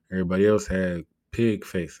know, everybody else had pig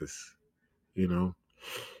faces. You know,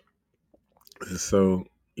 so,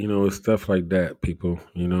 it's stuff like that, people,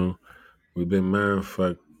 We've been mind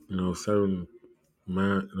fucked, certain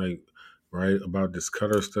mind like right about this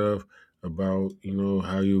color stuff, about,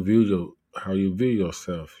 how you view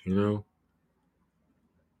yourself,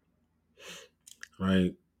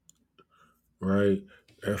 Like, right?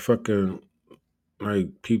 That fucking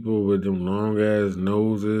like people with them long ass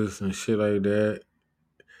noses and shit like that.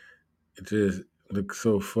 It just looks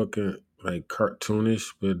so fucking like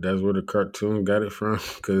cartoonish, but that's where the cartoon got it from,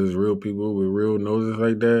 because real people with real noses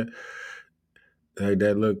like that. Like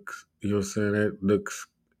that looks, what I'm saying? That looks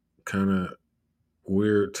kind of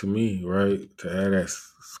weird to me, right? To add that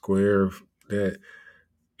square that,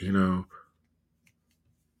 you know,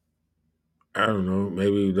 I don't know.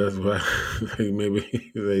 Maybe that's why. Like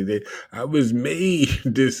maybe like I was made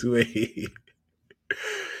this way,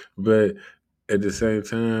 but at the same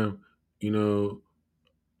time, you know,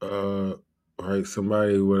 uh, like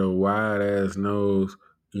somebody with a wide ass nose,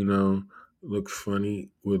 you know, looks funny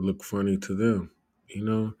would look funny to them, you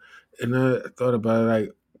know. And I thought about it,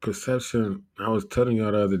 like perception. I was telling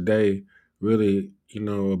y'all the other day, really,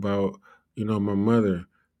 about my mother,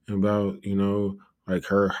 about like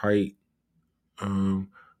her height, and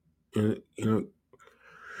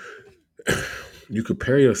you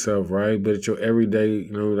compare yourself, right? But your everyday,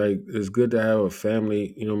 like it's good to have a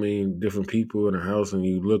family, what I mean, different people in a house, and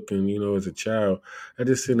you looking, as a child. I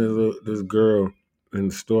just seen this girl in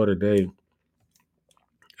the store today,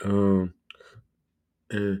 um,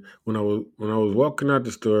 and when I was walking out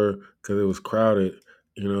the store because it was crowded,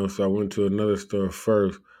 so I went to another store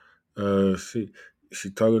first. She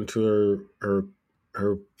talking to her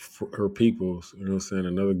her peoples, what I'm saying,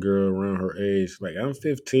 another girl around her age, like I'm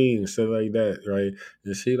 15, stuff like that, right?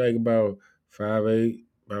 And she like about 5'8",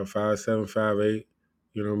 about 5'7", 5'8",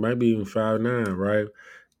 might be even 5'9", right?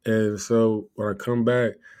 And so when I come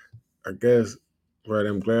back, I guess, right,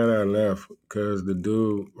 I'm glad I left because the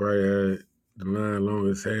dude, right, had the line long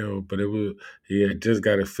as hell, but he had just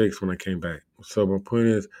got it fixed when I came back. So my point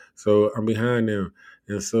is, so I'm behind them,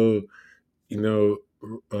 and so you know,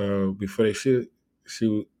 before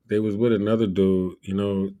they was with another dude,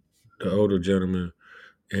 the older gentleman,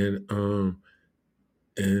 and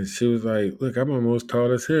she was like, "Look, I'm almost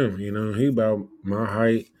tall as him. He about my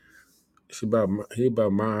height. He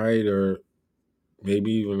about my height, or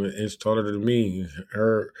maybe even an inch taller than me.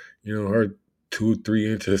 Her 2,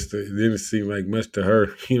 3 inches didn't seem like much to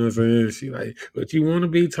her. You know what I'm saying? She like, but you want to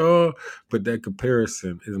be tall, but that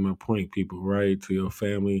comparison is my point, people. Right, to your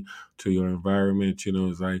family, to your environment.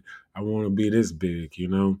 It's like I want to be this big.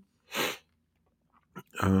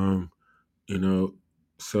 Um, you know,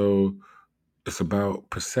 so it's about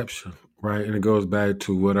perception, right? And it goes back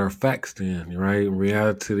to what are facts then, right?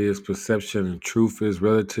 Reality is perception and truth is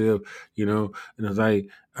relative, and it's like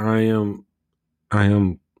I am I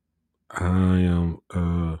am I am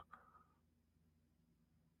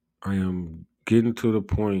I am getting to the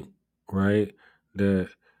point, right, that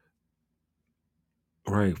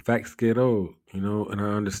right, facts get old, and I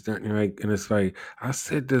understand, like, and it's like I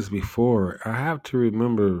said this before. I have to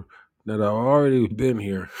remember that I've already been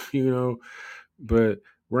here, but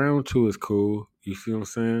round two is cool. You see what I'm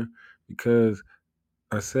saying? Because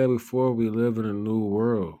I said before, we live in a new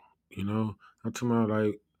world. I'm talking about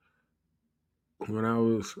like when I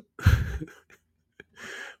was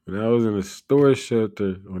when I was in a storage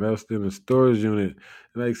shelter, when I was in the storage unit,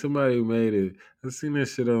 like somebody made it. I seen that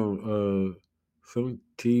shit on some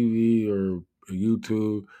TV or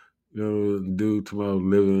YouTube. You know, dude talking about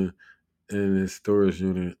living in his storage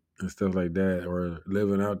unit and stuff like that, or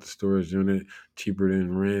living out the storage unit cheaper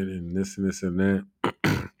than rent and this and that.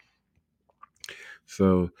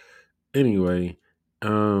 So anyway,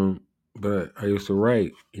 but I used to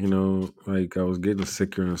write, like I was getting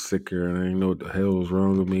sicker and sicker, and I didn't know what the hell was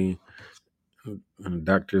wrong with me. And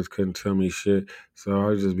doctors couldn't tell me shit, so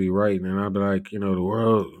I'd just be writing, and I'd be like, the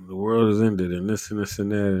world has ended, and this and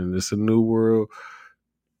that, and it's a new world.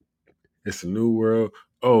 It's a new world.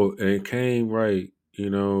 Oh, and it came right,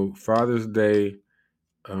 Father's Day,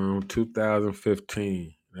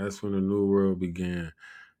 2015. That's when the new world began.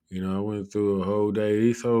 I went through a whole day.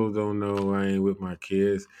 These hoes don't know I ain't with my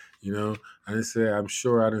kids. I'm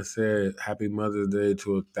sure I done said Happy Mother's Day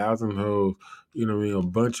to 1,000 hoes. What I mean? A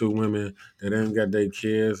bunch of women that ain't got their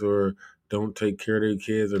kids or don't take care of their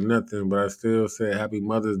kids or nothing, but I still say Happy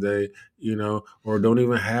Mother's Day, or don't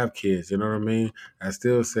even have kids. You know what I mean? I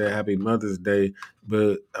still say Happy Mother's Day,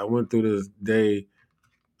 but I went through this day.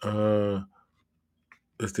 Uh,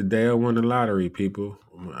 it's the day I won the lottery, people.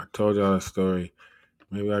 I told y'all a story.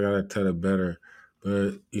 Maybe I gotta tell it better.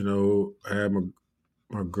 But I had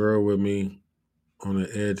my girl with me on the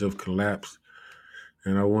edge of collapse,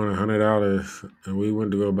 and I won $100, and we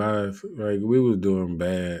went to go buy like we was doing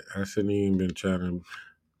bad. I shouldn't even been trying to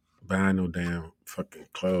buy no damn fucking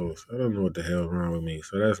clothes. I don't know what the hell wrong with me.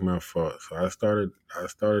 So that's my fault. So I started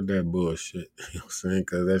that bullshit. You know what I'm saying?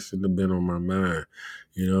 Because that shouldn't have been on my mind.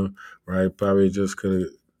 Right? Probably just could have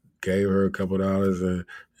gave her a couple dollars and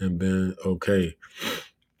been okay.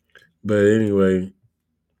 But anyway,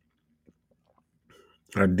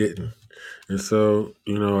 I didn't. And so,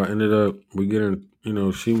 I ended up we getting,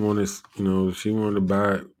 she wanted to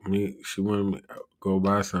buy me, she wanted me to go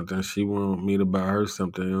buy something. She wanted me to buy her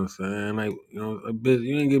something, you know what I'm saying? Like, a bitch,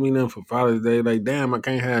 you ain't give me nothing for Father's Day. Like, damn, I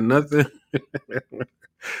can't have nothing.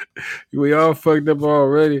 We all fucked up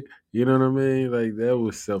already. You know what I mean? Like, that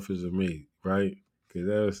was selfish of me, right? Because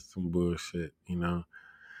that was some bullshit, Like,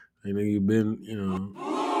 nigga, you been,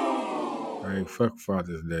 like fuck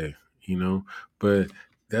Father's Day, you know. But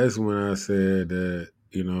that's when I said that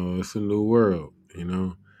it's a new world,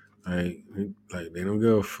 like like they don't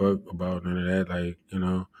give a fuck about none of that, like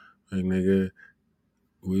nigga,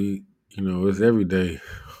 we it's every day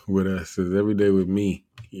with us, it's every day with me,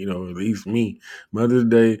 at least me. Mother's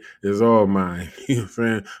Day is all mine. You know what I'm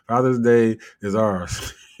saying? Father's Day is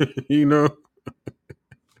ours. you know.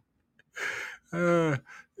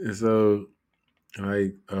 And so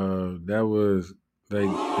that was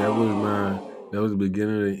that was the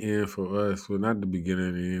beginning and the end for us. Well, not the beginning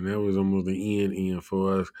and the end. That was almost the end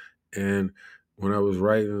for us. And when I was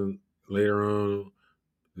writing later on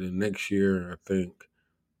the next year, I think,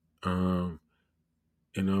 um,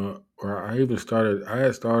 or I had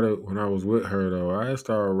started when I was with her though. I had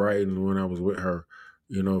started writing when I was with her,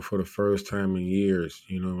 for the first time in years,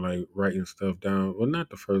 like writing stuff down. Well, not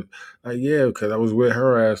the first, like, yeah, because I was with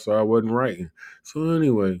her ass, so I wasn't writing. So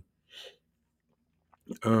anyway,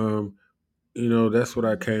 um, that's what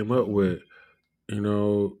I came up with, you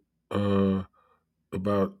know, uh,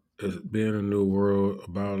 about it being a new world,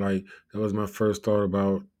 about like, that was my first thought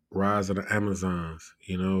about rise of the Amazons,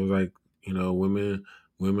 like,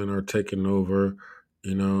 women are taking over,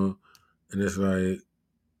 you know, and it's like,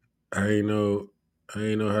 I ain't know, I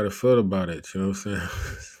ain't know how to feel about it, you know what I'm saying?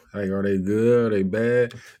 Like, are they good? Are they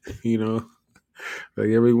bad? You know, like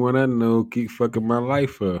everyone I know keep fucking my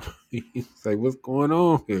life up. It's like, what's going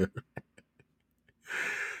on here?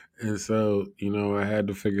 And so, I had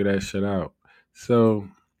to figure that shit out. So,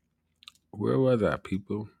 where was I,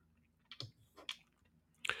 people?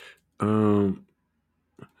 Um,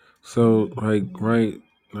 so like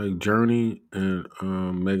Journey and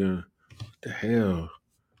Megan, what the hell?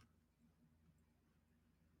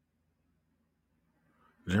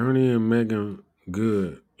 Journey and Megan,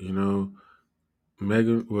 good,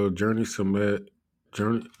 Megan, well, Journey submit,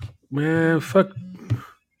 Journey, man, fuck.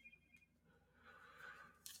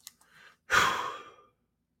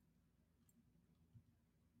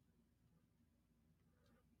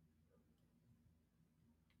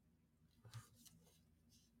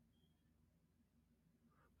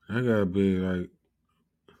 I gotta be like,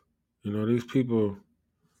 these people.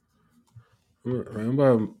 I'm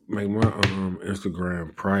about to make my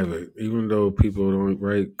Instagram private, even though people don't,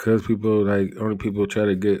 right? Because people, like, only people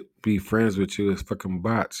try to be friends with you is fucking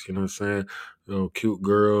bots. You know what I'm saying? Cute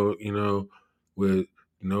girl, with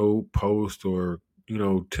no post or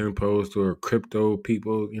tempos or crypto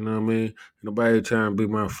people. You know what I mean? Nobody trying to be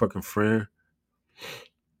my fucking friend.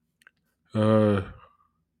 Uh,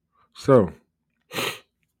 so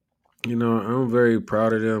I'm very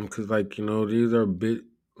proud of them because, like, these are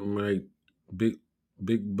like, big,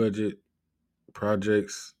 big budget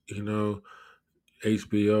projects.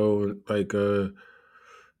 HBO and like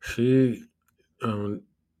she um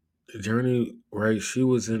Journey, right? She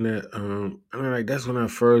was in that. And like that's when I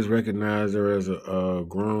first recognized her as a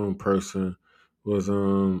grown person. Was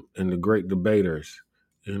in the Great Debaters.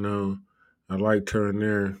 You know, I liked her in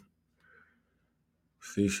there.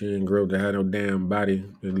 See, she didn't grow up to have no damn body.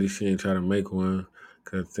 At least she ain't try to make one.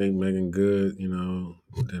 Cause I think Megan Good,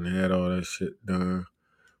 didn't had all that shit done.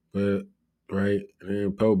 But right, and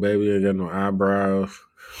then Poe Baby ain't got no eyebrows.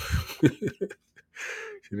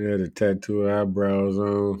 She had a tattoo of eyebrows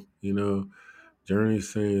on. Journey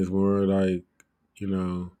sings more like, you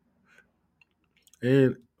know,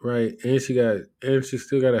 and right, and she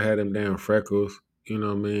still gotta have them damn freckles. You know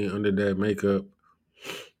what I mean? Under that makeup.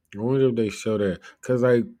 I wonder if they show that, cause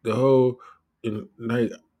like the whole,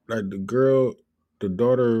 like the girl, the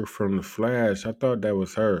daughter from the Flash. I thought that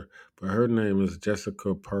was her, but her name is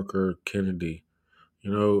Jessica Parker Kennedy.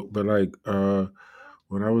 But like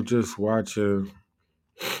when I was just watching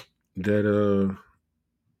that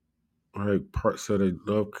like parts of the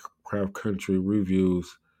Lovecraft Country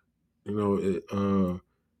reviews, it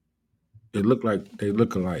looked like they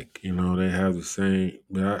look alike. They have the same.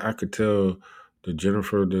 But I could tell the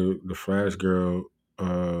Jennifer, the Flash girl,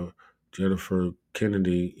 uh, Jennifer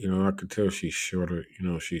Kennedy. I could tell she's shorter.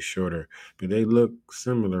 She's shorter, but they look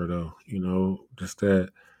similar though. Just that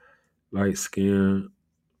light skin,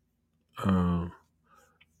 uh,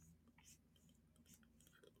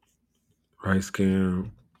 light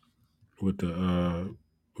skin with the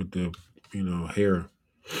hair.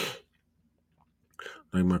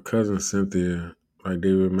 Like my cousin Cynthia, like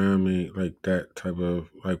they remind me like that type of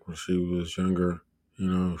like when she was younger.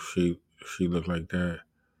 She looked like that.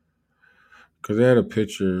 Cause they had a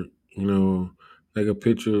picture, like a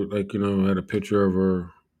picture, like had a picture of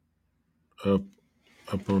her up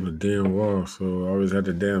up on the damn wall. So I always had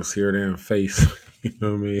to damn see her damn face. You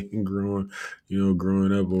know what I mean? Growing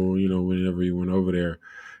up, or whenever you went over there,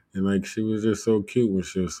 and like she was just so cute when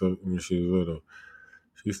she was little.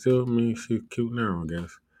 She still, I mean, she's cute now, I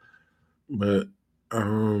guess. But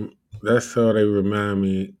that's how they remind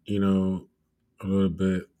me, a little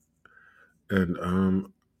bit. And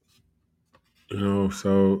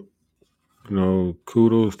so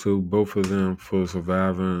kudos to both of them for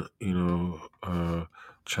surviving,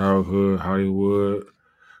 childhood Hollywood,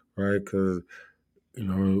 right? Because you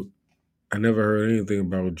know I never heard anything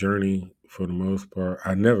about Journey for the most part.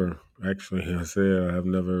 I never actually, I said I have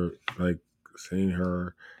never like seen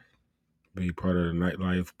her be part of the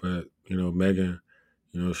nightlife, but Megan,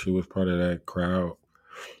 she was part of that crowd.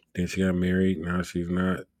 Then she got married. Now she's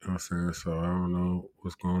not. You know what I'm saying? So I don't know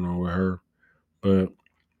what's going on with her. But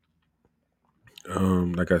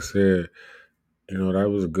like I said, that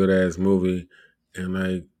was a good ass movie. And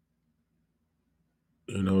like,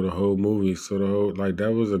 the whole movie. So the whole like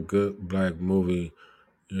that was a good black movie,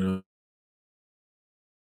 you know.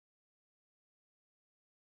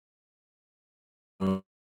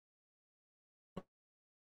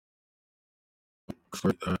 It's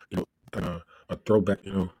like a throwback,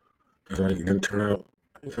 it's like it didn't turn out.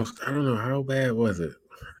 I don't know how bad was it.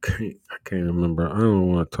 I can't remember. I don't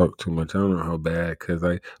want to talk too much. I don't know how bad because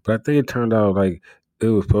but I think it turned out like it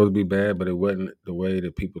was supposed to be bad, but it wasn't the way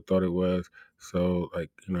that people thought it was. So like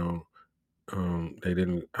they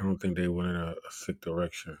didn't. I don't think they went in a sick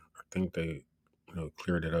direction. I think they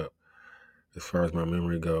cleared it up as far as my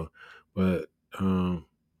memory go. But I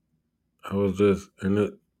was just in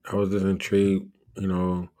it. I was just intrigued.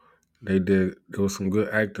 There was some good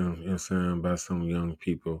acting. You know what I'm saying, by some young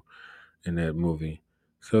people in that movie.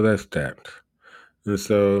 So that's that. And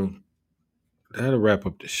so that'll wrap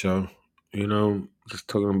up the show. Just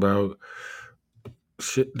talking about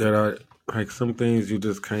shit that I like. Some things you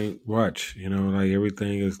just can't watch. Like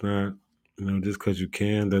everything is not. Just because you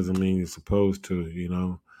can doesn't mean you're supposed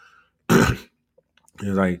to. It's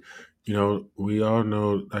like, we all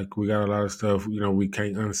know like we got a lot of stuff, we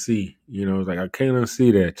can't unsee. It's like I can't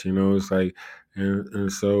unsee that, it's like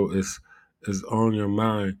and so it's on your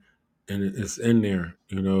mind and it's in there,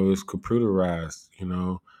 it's computerized,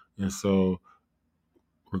 and so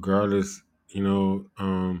regardless,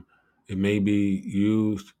 it may be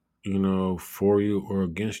used, for you or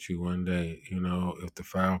against you one day. If the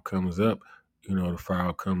file comes up, the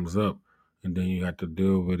file comes up, and then you have to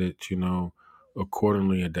deal with it,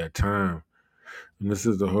 accordingly at that time. And this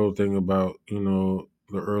is the whole thing about, the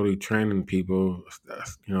early training people.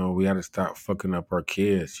 We got to stop fucking up our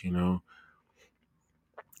kids.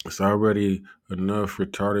 It's already enough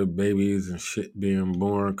retarded babies and shit being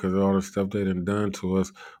born because of all the stuff they done to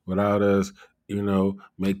us without us,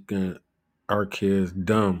 making our kids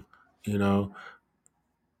dumb. You know,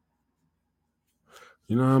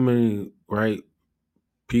 you know how many right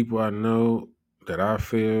people I know that I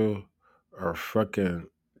feel are fucking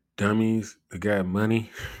dummies that got money,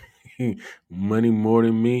 money more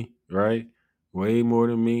than me, right? Way more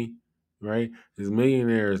than me, right? There's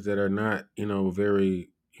millionaires that are not, very,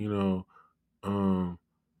 um,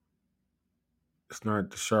 it's not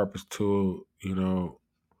the sharpest tool,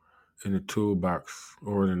 in the toolbox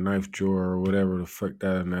or the knife drawer or whatever the fuck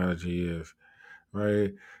that analogy is,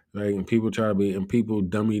 right? Like, and people try to be, and people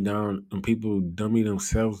dummy down, and people dummy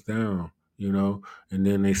themselves down, and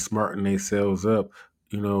then they smarten themselves up,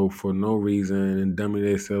 for no reason and dummy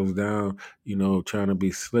themselves down, trying to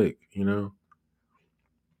be slick,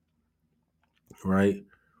 right?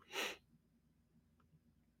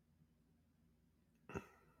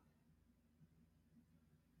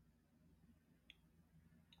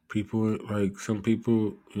 People, like, some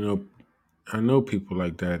people, I know people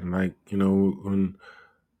like that, and like, when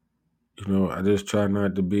I just try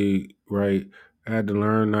not to be right. I had to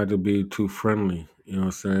learn not to be too friendly, you know what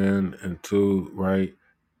I'm saying, and too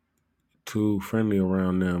friendly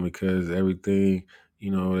around them because everything,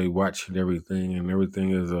 they watching everything and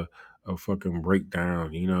everything is a fucking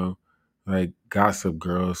breakdown, like Gossip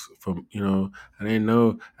Girls from, I didn't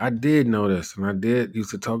know, I did know this and I did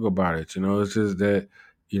used to talk about it, it's just that,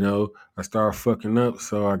 I started fucking up.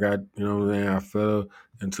 So I got, what I'm saying, I fell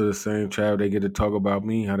into the same trap. They get to talk about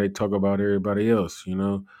me, how they talk about everybody else,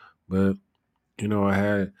 but you know, I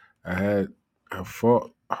had, I had, I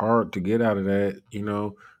fought hard to get out of that,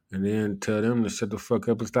 and then tell them to shut the fuck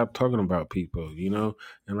up and stop talking about people, and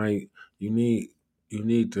like you need, you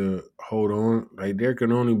need to hold on. Like there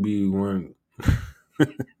can only be one,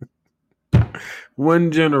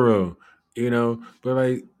 one general, but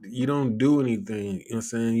like you don't do anything. You know what I'm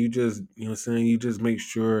saying? You just, you just make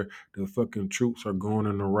sure the fucking troops are going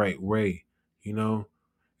in the right way, you know,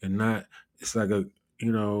 and not. It's like a,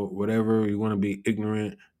 whatever you want to be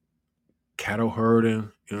ignorant cattle herding, you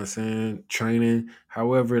know what I'm saying? Training.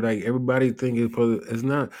 However, like everybody think it's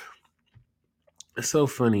not, it's so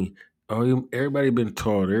funny. Oh, everybody been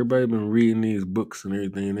taught, everybody been reading these books and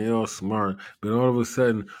everything, and they all smart. But all of a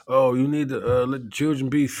sudden, oh, you need to let the children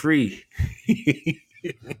be free.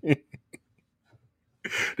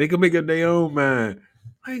 They can make up their own mind.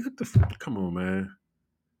 Like, what the fuck? Come on, man.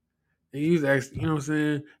 And you used to ask, you know what I'm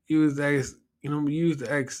saying? You used to ask, you used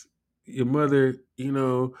to ask your mother,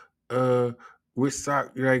 uh, which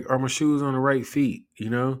sock, like, are my shoes on the right feet?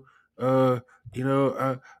 Uh, you know,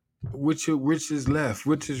 uh, which is left,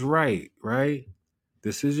 which is right, right?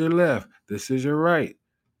 This is your left, this is your right.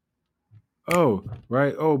 Oh,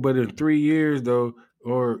 right. Oh, but in 3 years though,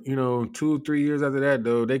 or 2 or 3 years after that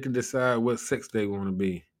though, they can decide what sex they want to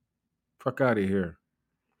be. Fuck out of here.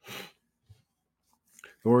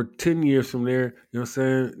 Or 10 years from there, you know what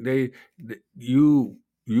I'm saying? You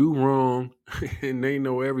wrong and they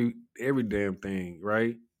know every damn thing,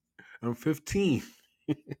 right? I'm 15.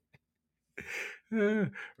 Yeah,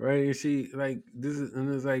 right? And she like this is,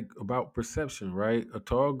 and it's like about perception, right? A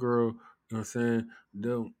tall girl, you know what I'm saying,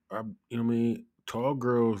 don't you know what I mean? Tall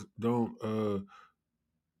girls don't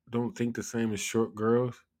think the same as short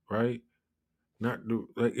girls, right? Not the,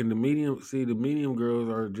 like in the medium. See, the medium girls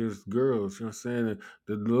are just girls. You know what I'm saying?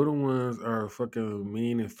 The little ones are fucking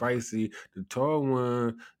mean and feisty. The tall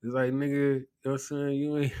one is like, nigga, you know what I'm saying?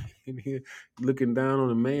 You ain't in here looking down on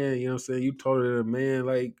a man. You know what I'm saying? You taller than a man.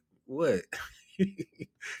 Like what?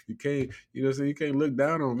 You can't. You know what I'm saying? You can't look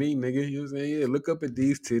down on me, nigga. You know what I'm saying? Yeah, look up at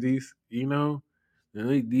these titties.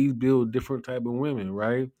 And these build different type of women,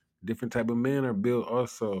 right? Different type of men are built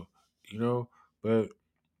also. You know, but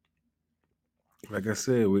like I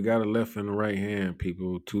said, we got a left and a right hand,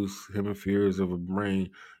 people. Two hemispheres of a brain. You know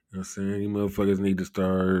what I'm saying? You motherfuckers need to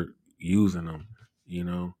start using them, you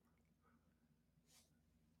know?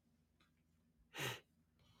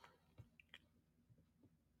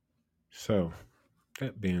 So,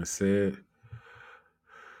 that being said,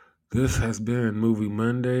 this has been Movie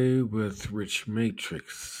Monday with Rich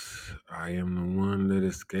Matrix. I am the one that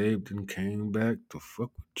escaped and came back to fuck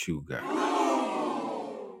with you guys.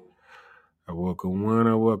 I welcome one,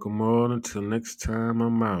 I welcome all. Until next time,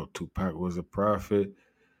 I'm out. Tupac was a prophet.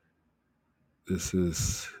 This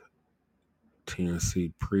is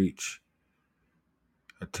TNC Preach.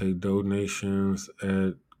 I take donations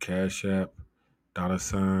at Cash App, dollar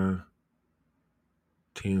sign,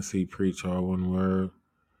 TNC Preach, all one word.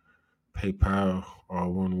 PayPal,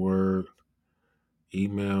 all one word.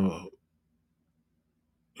 Email,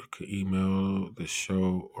 you can email the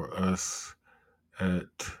show or us at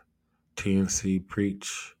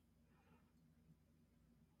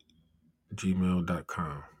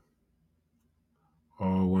tncpreach@gmail.com.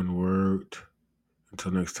 All one word.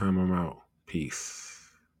 Until next time, I'm out. Peace.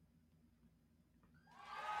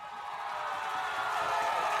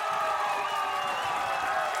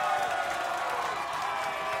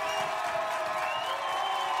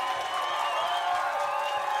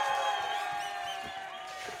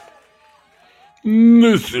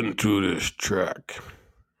 Listen to this track.